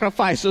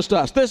sacrifices to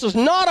us. This is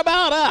not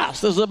about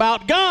us. This is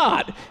about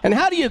God. And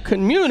how do you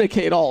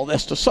communicate all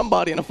this to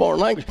somebody in a foreign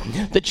language?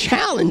 The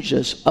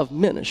challenges of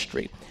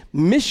ministry,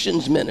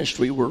 missions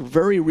ministry, were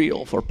very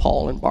real for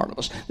Paul and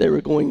Barnabas. They were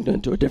going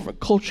into a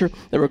different culture.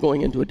 They were going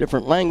into a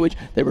different language.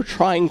 They were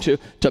trying to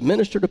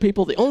minister to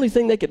people. The only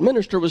thing they could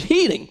minister was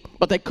healing,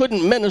 but they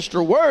couldn't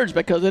minister words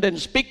because they didn't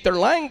speak their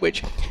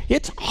language.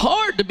 It's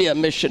hard to be a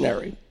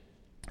missionary.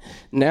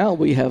 Now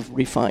we have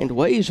refined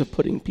ways of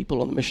putting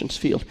people on the missions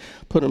field,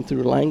 put them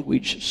through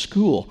language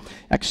school,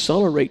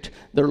 accelerate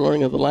their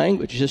learning of the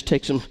language. It just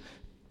takes them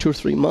 2 or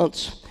 3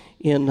 months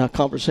in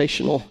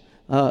conversational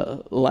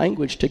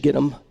language to get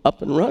them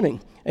up and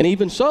running. And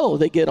even so,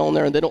 they get on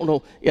there and they don't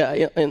know,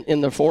 in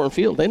their foreign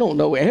field, they don't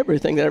know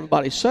everything that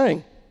everybody's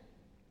saying.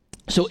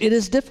 So it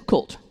is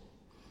difficult.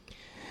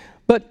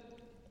 But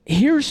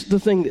here's the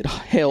thing that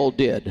hell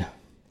did.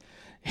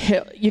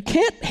 You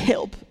can't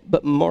help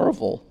but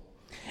marvel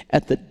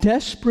at the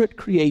desperate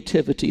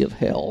creativity of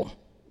hell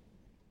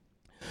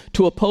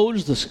to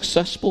oppose the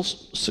successful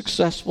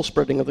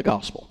spreading of the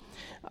gospel.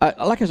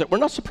 Like I said, we're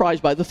not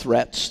surprised by the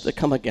threats that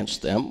come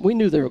against them. We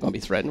knew they were going to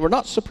be threatened. We're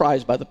not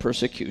surprised by the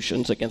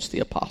persecutions against the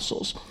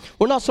apostles.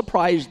 We're not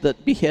surprised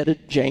that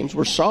beheaded James.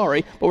 We're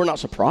sorry, but we're not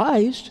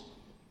surprised.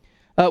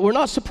 We're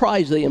not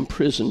surprised they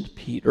imprisoned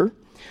Peter.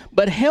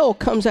 But hell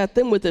comes at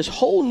them with this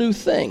whole new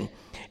thing,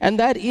 and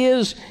that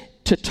is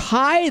to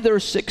tie their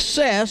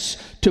success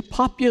to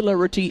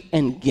popularity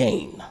and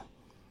gain.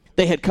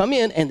 They had come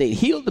in and they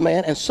healed the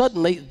man, and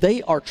suddenly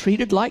they are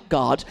treated like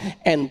gods,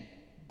 and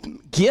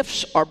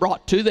gifts are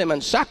brought to them,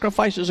 and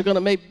sacrifices are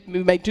going to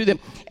be made to them.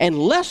 And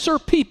lesser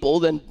people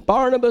than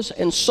Barnabas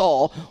and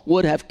Saul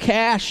would have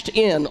cashed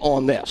in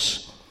on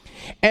this.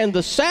 And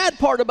the sad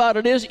part about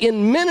it is,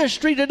 in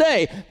ministry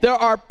today, there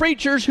are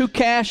preachers who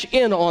cash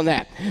in on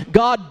that.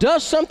 God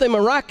does something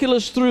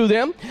miraculous through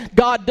them.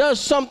 God does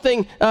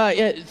something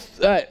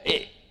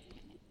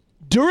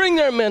during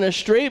their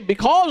ministry,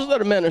 because of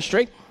their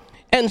ministry,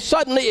 and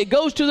suddenly it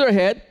goes to their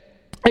head.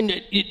 And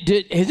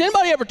has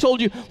anybody ever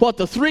told you what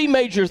the 3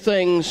 major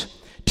things,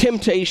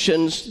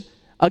 temptations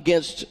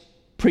against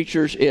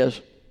preachers is?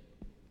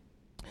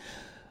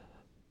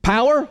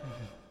 Power,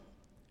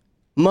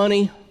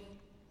 money,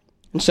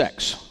 and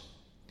sex.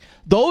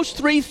 Those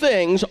 3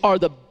 things are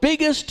the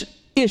biggest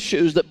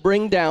issues that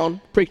bring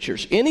down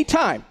preachers.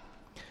 Anytime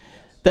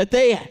that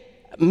they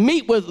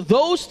meet with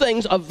those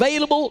things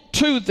available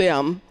to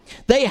them,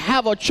 they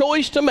have a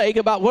choice to make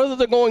about whether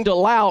they're going to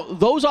allow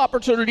those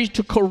opportunities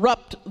to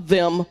corrupt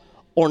them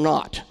or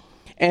not.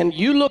 And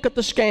you look at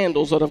the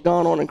scandals that have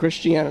gone on in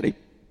Christianity,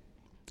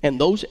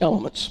 and those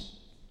elements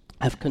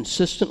have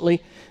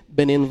consistently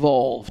been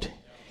involved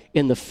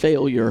in the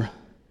failure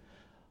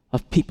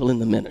of people in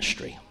the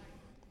ministry.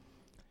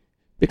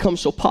 Become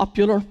so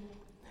popular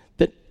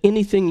that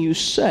anything you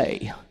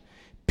say,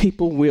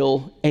 people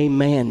will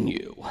amen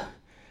you.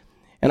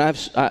 And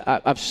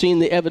I've seen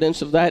the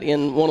evidence of that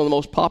in one of the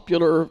most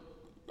popular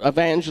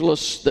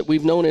evangelists that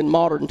we've known in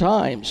modern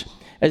times,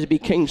 as it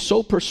became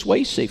so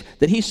persuasive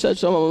that he said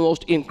some of the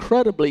most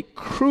incredibly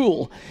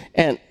cruel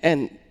and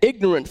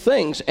ignorant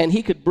things, and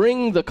he could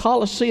bring the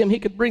Colosseum, he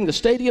could bring the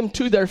stadium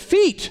to their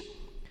feet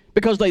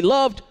because they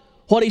loved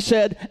what he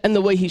said and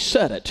the way he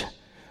said it.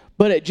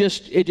 But it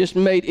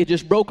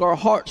just broke our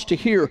hearts to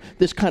hear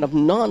this kind of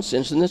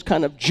nonsense and this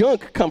kind of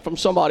junk come from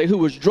somebody who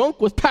was drunk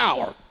with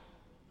power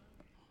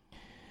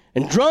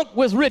and drunk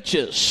with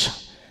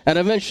riches and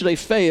eventually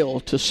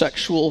failed to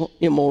sexual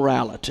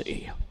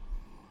immorality.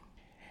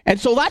 And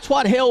so that's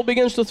what hell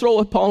begins to throw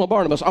at Paul and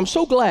Barnabas. I'm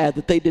so glad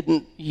that they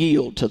didn't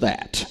yield to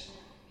that.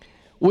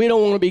 We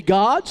don't want to be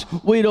gods.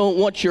 We don't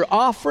want your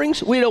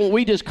offerings.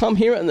 We just come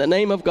here in the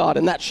name of God,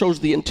 and that shows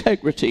the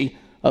integrity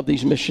of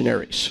these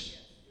missionaries.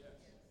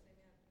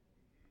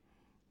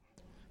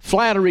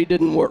 Flattery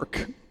didn't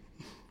work.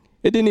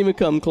 It didn't even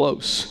come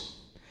close.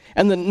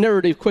 And the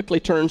narrative quickly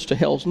turns to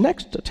hell's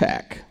next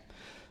attack.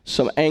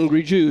 Some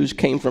angry Jews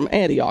came from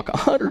Antioch,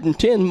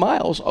 110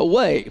 miles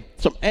away.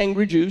 Some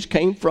angry Jews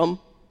came from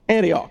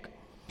Antioch,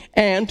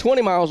 and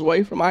 20 miles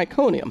away from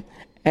Iconium.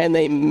 And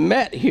they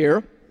met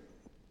here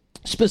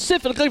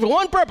specifically for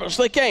one purpose.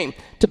 They came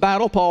to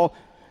battle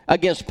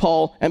against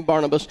Paul and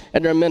Barnabas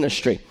and their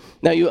ministry.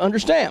 Now you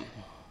understand,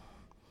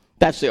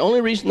 that's the only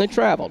reason they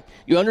traveled.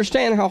 You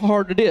understand how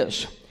hard it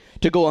is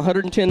to go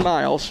 110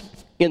 miles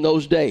in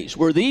those days.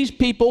 Were these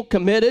people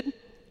committed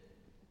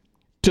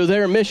to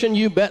their mission?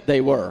 You bet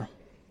they were.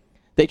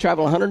 They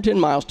traveled 110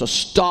 miles to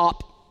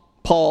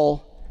stop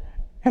Paul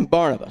and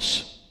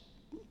Barnabas.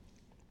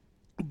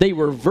 They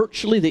were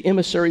virtually the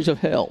emissaries of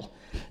hell,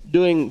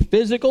 doing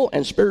physical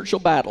and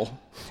spiritual battle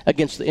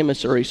against the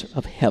emissaries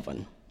of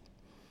heaven.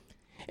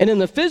 And in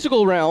the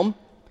physical realm,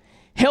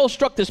 hell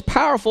struck this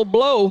powerful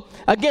blow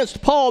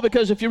against Paul,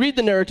 because if you read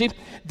the narrative,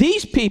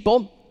 these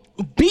people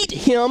beat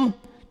him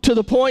to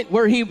the point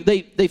where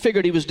they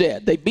figured he was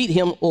dead. They beat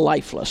him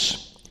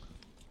lifeless.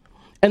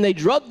 And they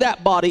drugged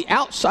that body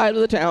outside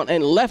of the town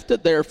and left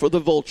it there for the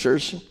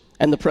vultures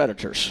and the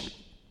predators.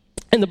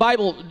 And the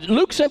Bible,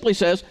 Luke simply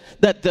says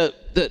that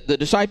the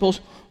disciples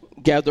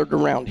gathered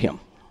around him.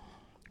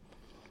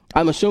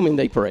 I'm assuming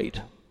they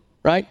prayed,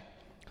 right?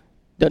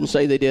 Doesn't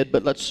say they did,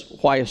 but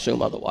why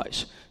assume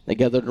otherwise? They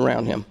gathered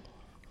around him.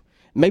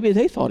 Maybe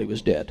they thought he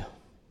was dead.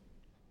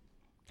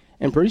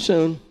 And pretty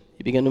soon,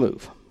 he began to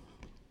move.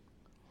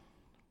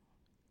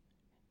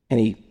 And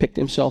he picked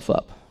himself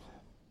up.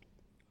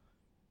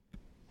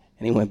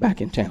 And he went back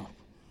in town.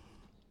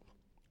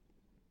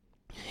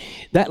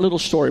 That little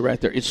story right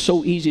there, it's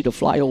so easy to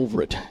fly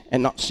over it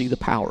and not see the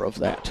power of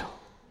that.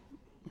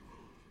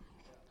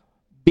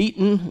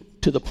 Beaten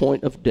to the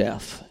point of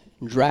death,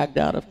 dragged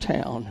out of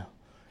town,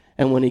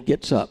 and when he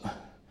gets up,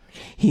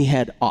 he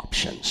had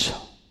options.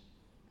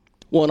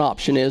 One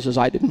option is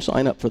I didn't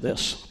sign up for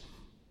this.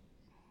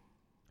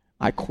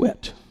 I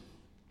quit.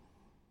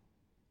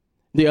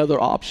 The other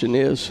option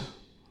is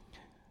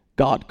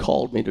God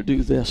called me to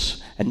do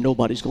this, and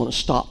nobody's going to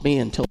stop me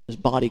until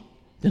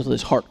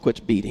his heart quits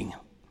beating.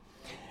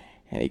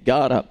 And he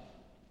got up,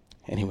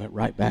 and he went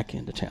right back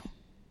into town.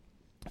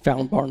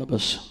 Found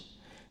Barnabas.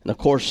 And of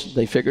course,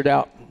 they figured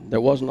out there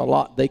wasn't a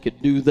lot they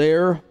could do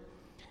there,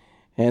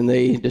 and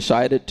they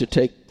decided to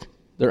take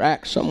their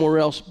act somewhere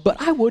else.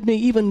 But I wouldn't have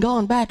even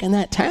gone back in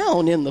that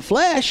town in the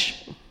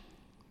flesh.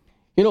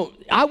 You know,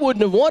 I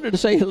wouldn't have wanted to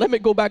say, let me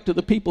go back to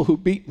the people who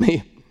beat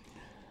me.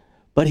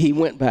 But he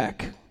went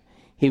back.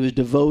 He was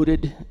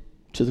devoted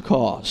to the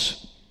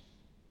cause.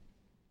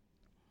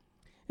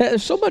 Now,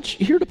 there's so much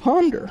here to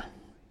ponder.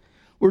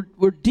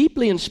 We're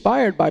deeply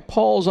inspired by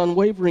Paul's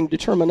unwavering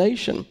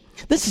determination.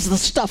 This is the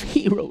stuff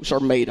heroes are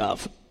made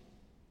of.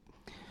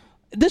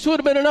 This would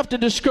have been enough to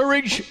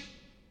discourage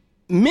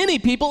many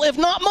people, if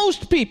not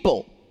most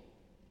people.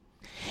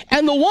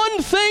 And the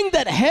one thing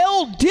that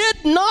hell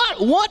did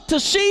not want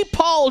to see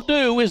Paul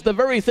do is the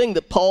very thing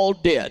that Paul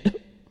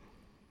did.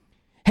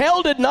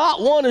 Hell did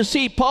not want to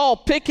see Paul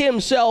pick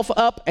himself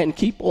up and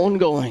keep on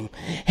going.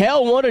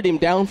 Hell wanted him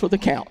down for the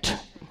count.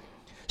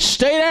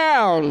 Stay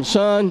down,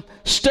 son.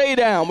 Stay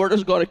down. We're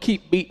just going to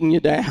keep beating you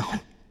down.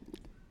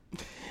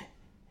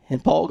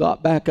 And Paul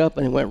got back up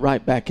and he went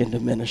right back into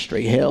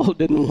ministry. Hell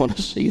didn't want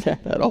to see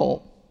that at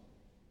all.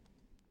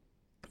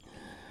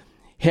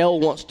 Hell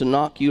wants to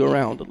knock you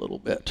around a little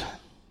bit.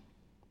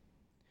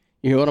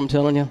 You hear what I'm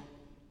telling you?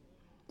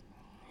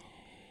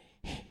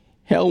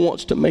 Hell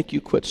wants to make you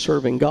quit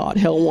serving God.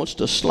 Hell wants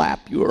to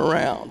slap you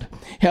around.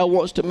 Hell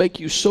wants to make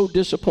you so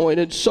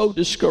disappointed, so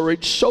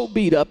discouraged, so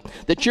beat up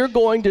that you're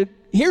going to...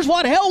 Here's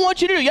what hell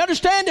wants you to do. You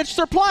understand? It's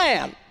their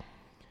plan.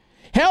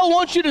 Hell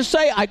wants you to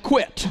say, I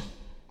quit.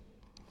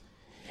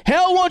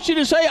 Hell wants you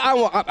to say,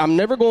 I'm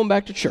never going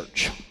back to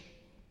church.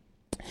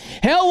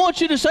 Hell wants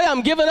you to say,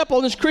 I'm giving up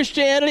on this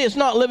Christianity. It's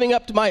not living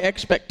up to my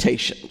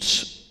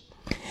expectations.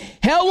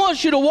 Hell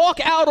wants you to walk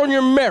out on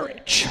your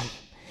marriage.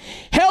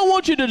 Hell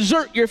wants you to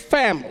desert your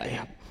family.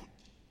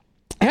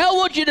 Hell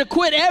wants you to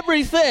quit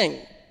everything.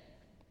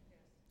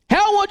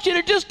 Hell wants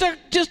you to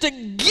just to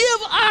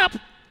give up.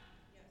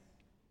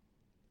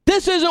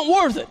 This isn't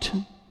worth it.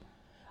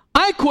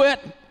 I quit.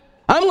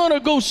 I'm going to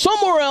go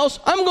somewhere else.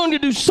 I'm going to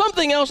do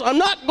something else. I'm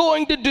not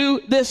going to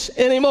do this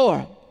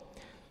anymore.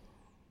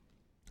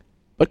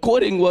 But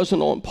quitting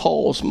wasn't on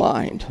Paul's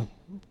mind.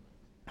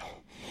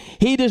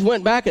 He just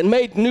went back and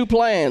made new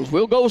plans.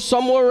 We'll go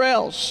somewhere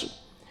else.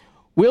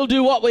 We'll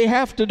do what we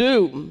have to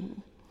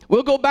do.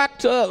 We'll go back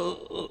to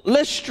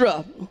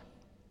Lystra,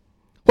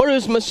 where he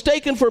was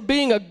mistaken for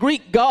being a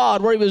Greek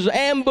god, where he was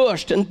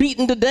ambushed and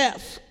beaten to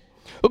death.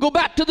 We'll go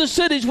back to the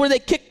cities where they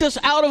kicked us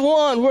out of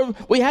one, where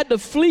we had to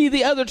flee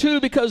the other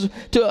two because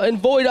to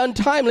avoid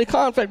untimely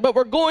conflict. But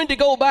we're going to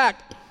go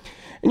back.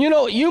 And you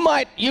know, you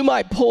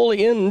might pull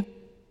in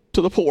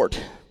to the port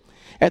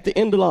at the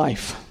end of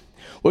life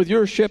with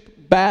your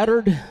ship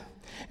battered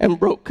and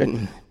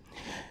broken.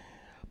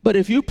 But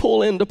if you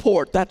pull into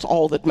port, that's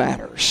all that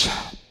matters.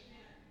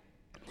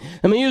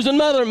 Let me use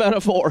another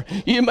metaphor.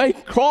 You may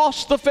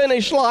cross the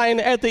finish line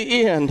at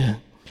the end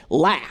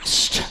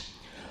last.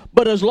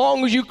 But as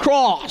long as you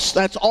cross,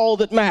 that's all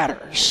that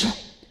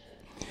matters.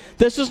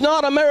 This is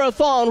not a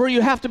marathon where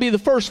you have to be the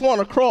first one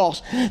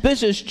across.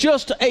 This is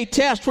just a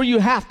test where you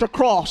have to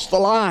cross the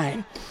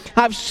line.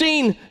 I've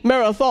seen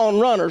marathon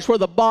runners where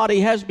the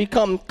body has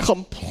become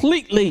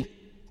completely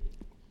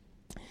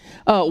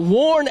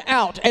worn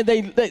out, and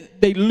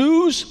they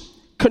lose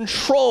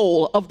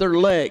control of their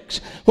legs.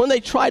 When they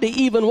try to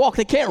even walk,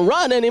 they can't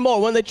run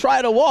anymore. When they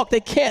try to walk, they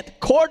can't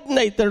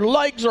coordinate. Their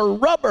legs are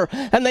rubber,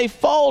 and they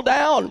fall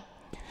down.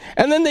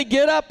 And then they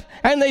get up,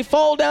 and they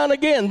fall down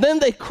again. Then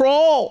they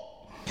crawl.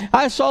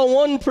 I saw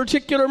one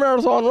particular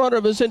marathon runner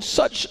was in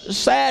such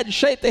sad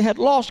shape they had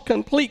lost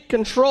complete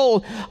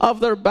control of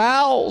their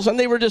bowels, and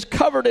they were just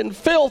covered in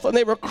filth, and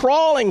they were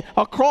crawling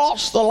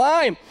across the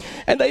line,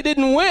 and they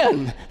didn't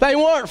win. They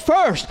weren't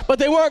first, but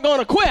they weren't going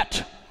to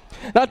quit.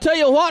 And I'll tell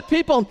you what,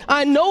 people,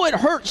 I know it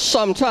hurts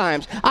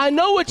sometimes. I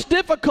know it's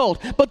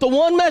difficult. But the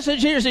one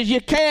message here is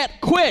you can't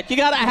quit. You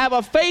got to have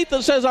a faith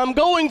that says, I'm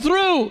going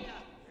through.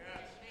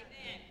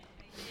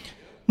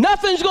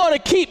 Nothing's going to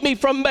keep me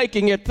from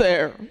making it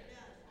there.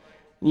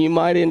 You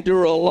might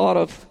endure a lot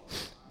of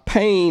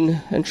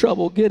pain and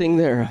trouble getting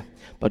there,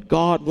 but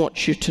God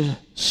wants you to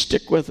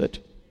stick with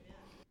it.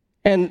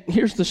 And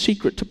here's the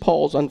secret to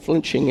Paul's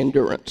unflinching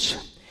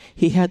endurance.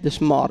 He had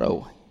this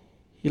motto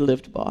he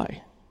lived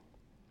by.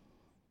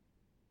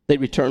 They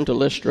returned to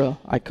Lystra,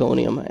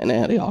 Iconium, and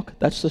Antioch.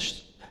 That's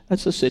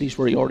the cities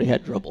where he already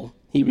had trouble.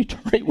 He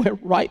went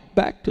right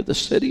back to the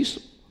cities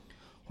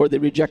where they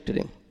rejected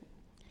him.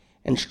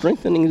 And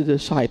strengthening the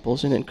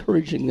disciples and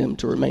encouraging them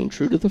to remain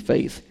true to the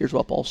faith, here's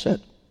what Paul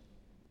said.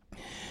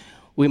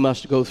 We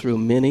must go through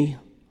many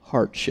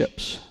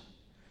hardships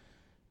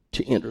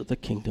to enter the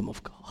kingdom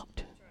of God.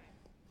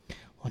 I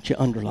want you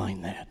to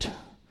underline that.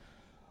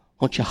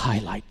 I want you to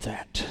highlight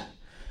that.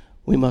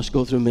 We must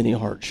go through many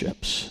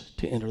hardships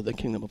to enter the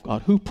kingdom of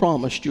God. Who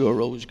promised you a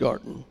rose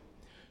garden?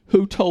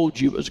 Who told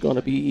you it was going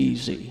to be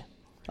easy?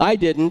 I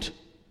didn't.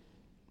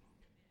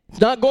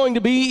 It's not going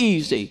to be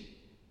easy.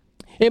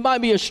 It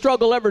might be a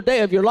struggle every day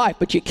of your life,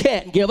 but you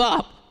can't give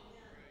up.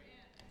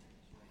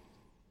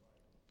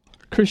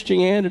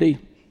 Christianity,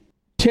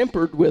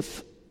 tempered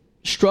with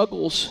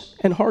struggles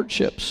and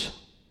hardships,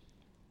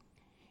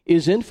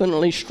 is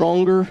infinitely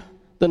stronger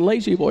than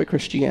lazy boy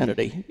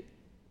Christianity.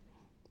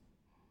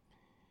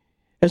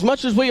 As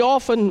much as we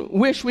often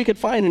wish we could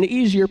find an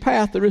easier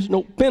path, there is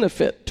no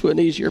benefit to an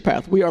easier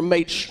path. We are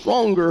made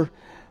stronger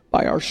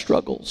by our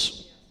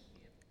struggles.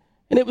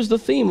 And it was the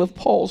theme of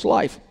Paul's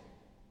life.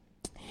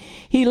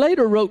 He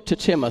later wrote to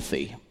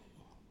Timothy,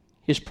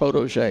 his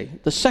protege,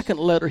 the second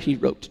letter he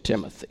wrote to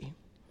Timothy.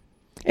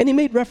 And he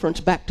made reference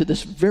back to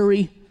this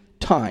very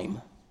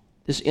time,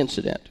 this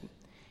incident.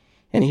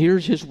 And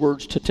here's his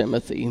words to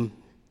Timothy.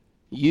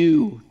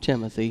 You,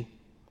 Timothy,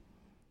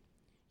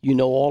 you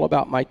know all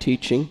about my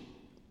teaching,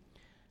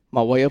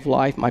 my way of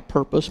life, my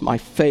purpose, my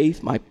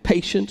faith, my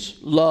patience,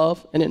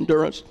 love, and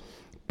endurance,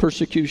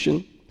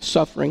 persecution,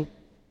 suffering.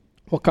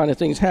 What kind of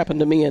things happened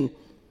to me in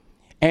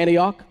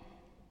Antioch,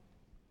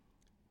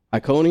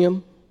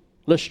 Iconium,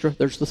 Lystra?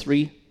 There's the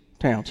three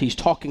towns. He's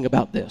talking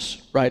about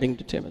this, writing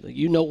to Timothy.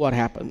 You know what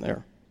happened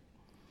there.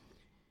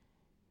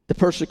 The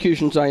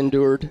persecutions I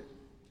endured. And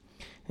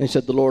he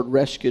said, the Lord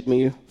rescued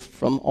me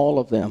from all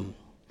of them.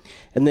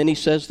 And then he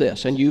says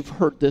this, and you've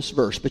heard this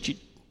verse, but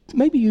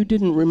maybe you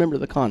didn't remember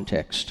the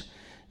context.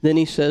 Then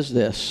he says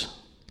this.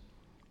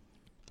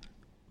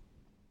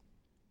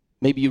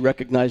 Maybe you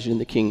recognize it in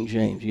the King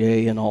James.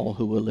 Yea, and all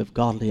who will live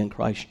godly in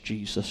Christ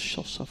Jesus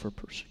shall suffer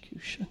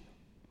persecution.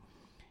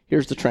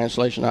 Here's the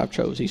translation I've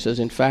chose. He says,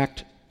 in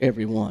fact,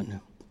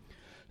 everyone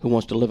who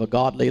wants to live a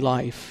godly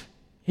life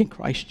in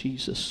Christ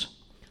Jesus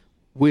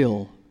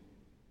will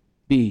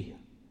be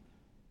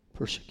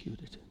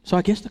persecuted. So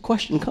I guess the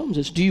question comes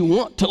is, do you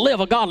want to live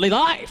a godly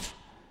life?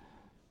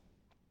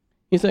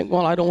 You think,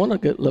 well, I don't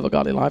want to live a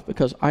godly life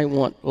because I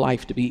want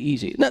life to be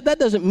easy. Now, that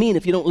doesn't mean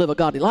if you don't live a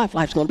godly life,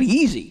 life's going to be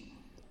easy.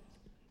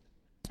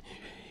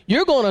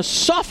 You're going to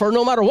suffer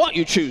no matter what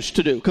you choose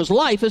to do because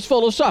life is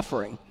full of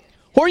suffering.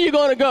 Where are you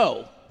going to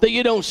go that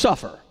you don't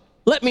suffer?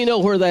 Let me know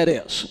where that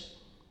is.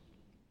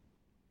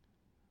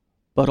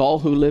 But all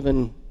who live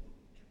in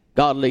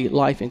godly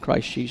life in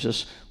Christ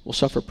Jesus will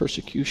suffer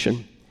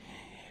persecution.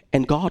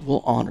 And God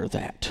will honor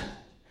that.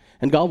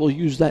 And God will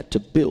use that to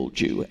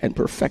build you and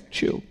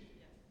perfect you.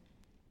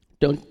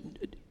 Do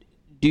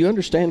you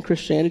understand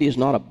Christianity is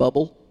not a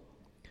bubble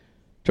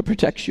to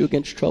protect you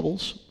against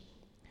troubles?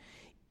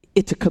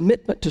 It's a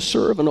commitment to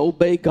serve and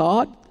obey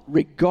God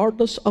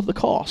regardless of the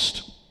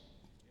cost.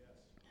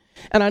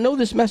 And I know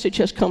this message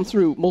has come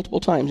through multiple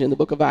times in the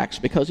book of Acts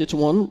because it's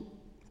one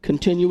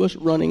continuous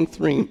running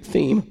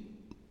theme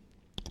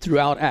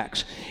throughout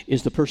Acts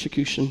is the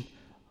persecution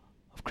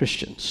of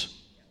Christians.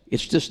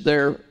 It's just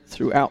there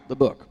throughout the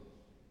book.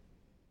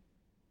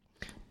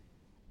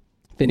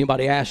 If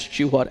anybody asks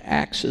you what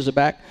Acts is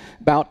about,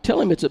 tell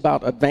them it's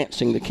about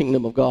advancing the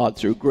kingdom of God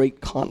through great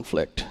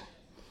conflict.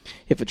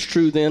 If it's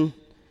true then,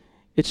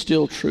 it's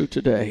still true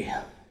today.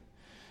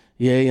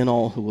 Yea, and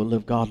all who will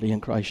live godly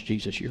in Christ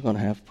Jesus, you're going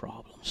to have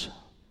problems.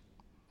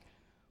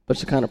 But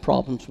it's the kind of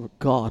problems where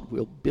God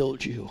will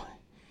build you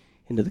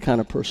into the kind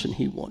of person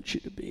He wants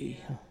you to be.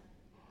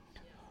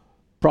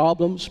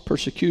 Problems,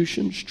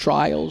 persecutions,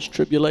 trials,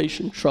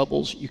 tribulation,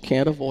 troubles, you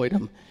can't avoid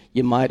them.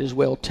 You might as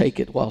well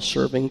take it while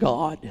serving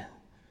God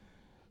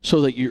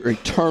so that your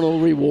eternal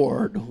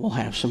reward will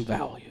have some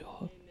value.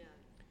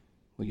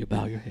 Will you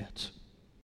bow your heads?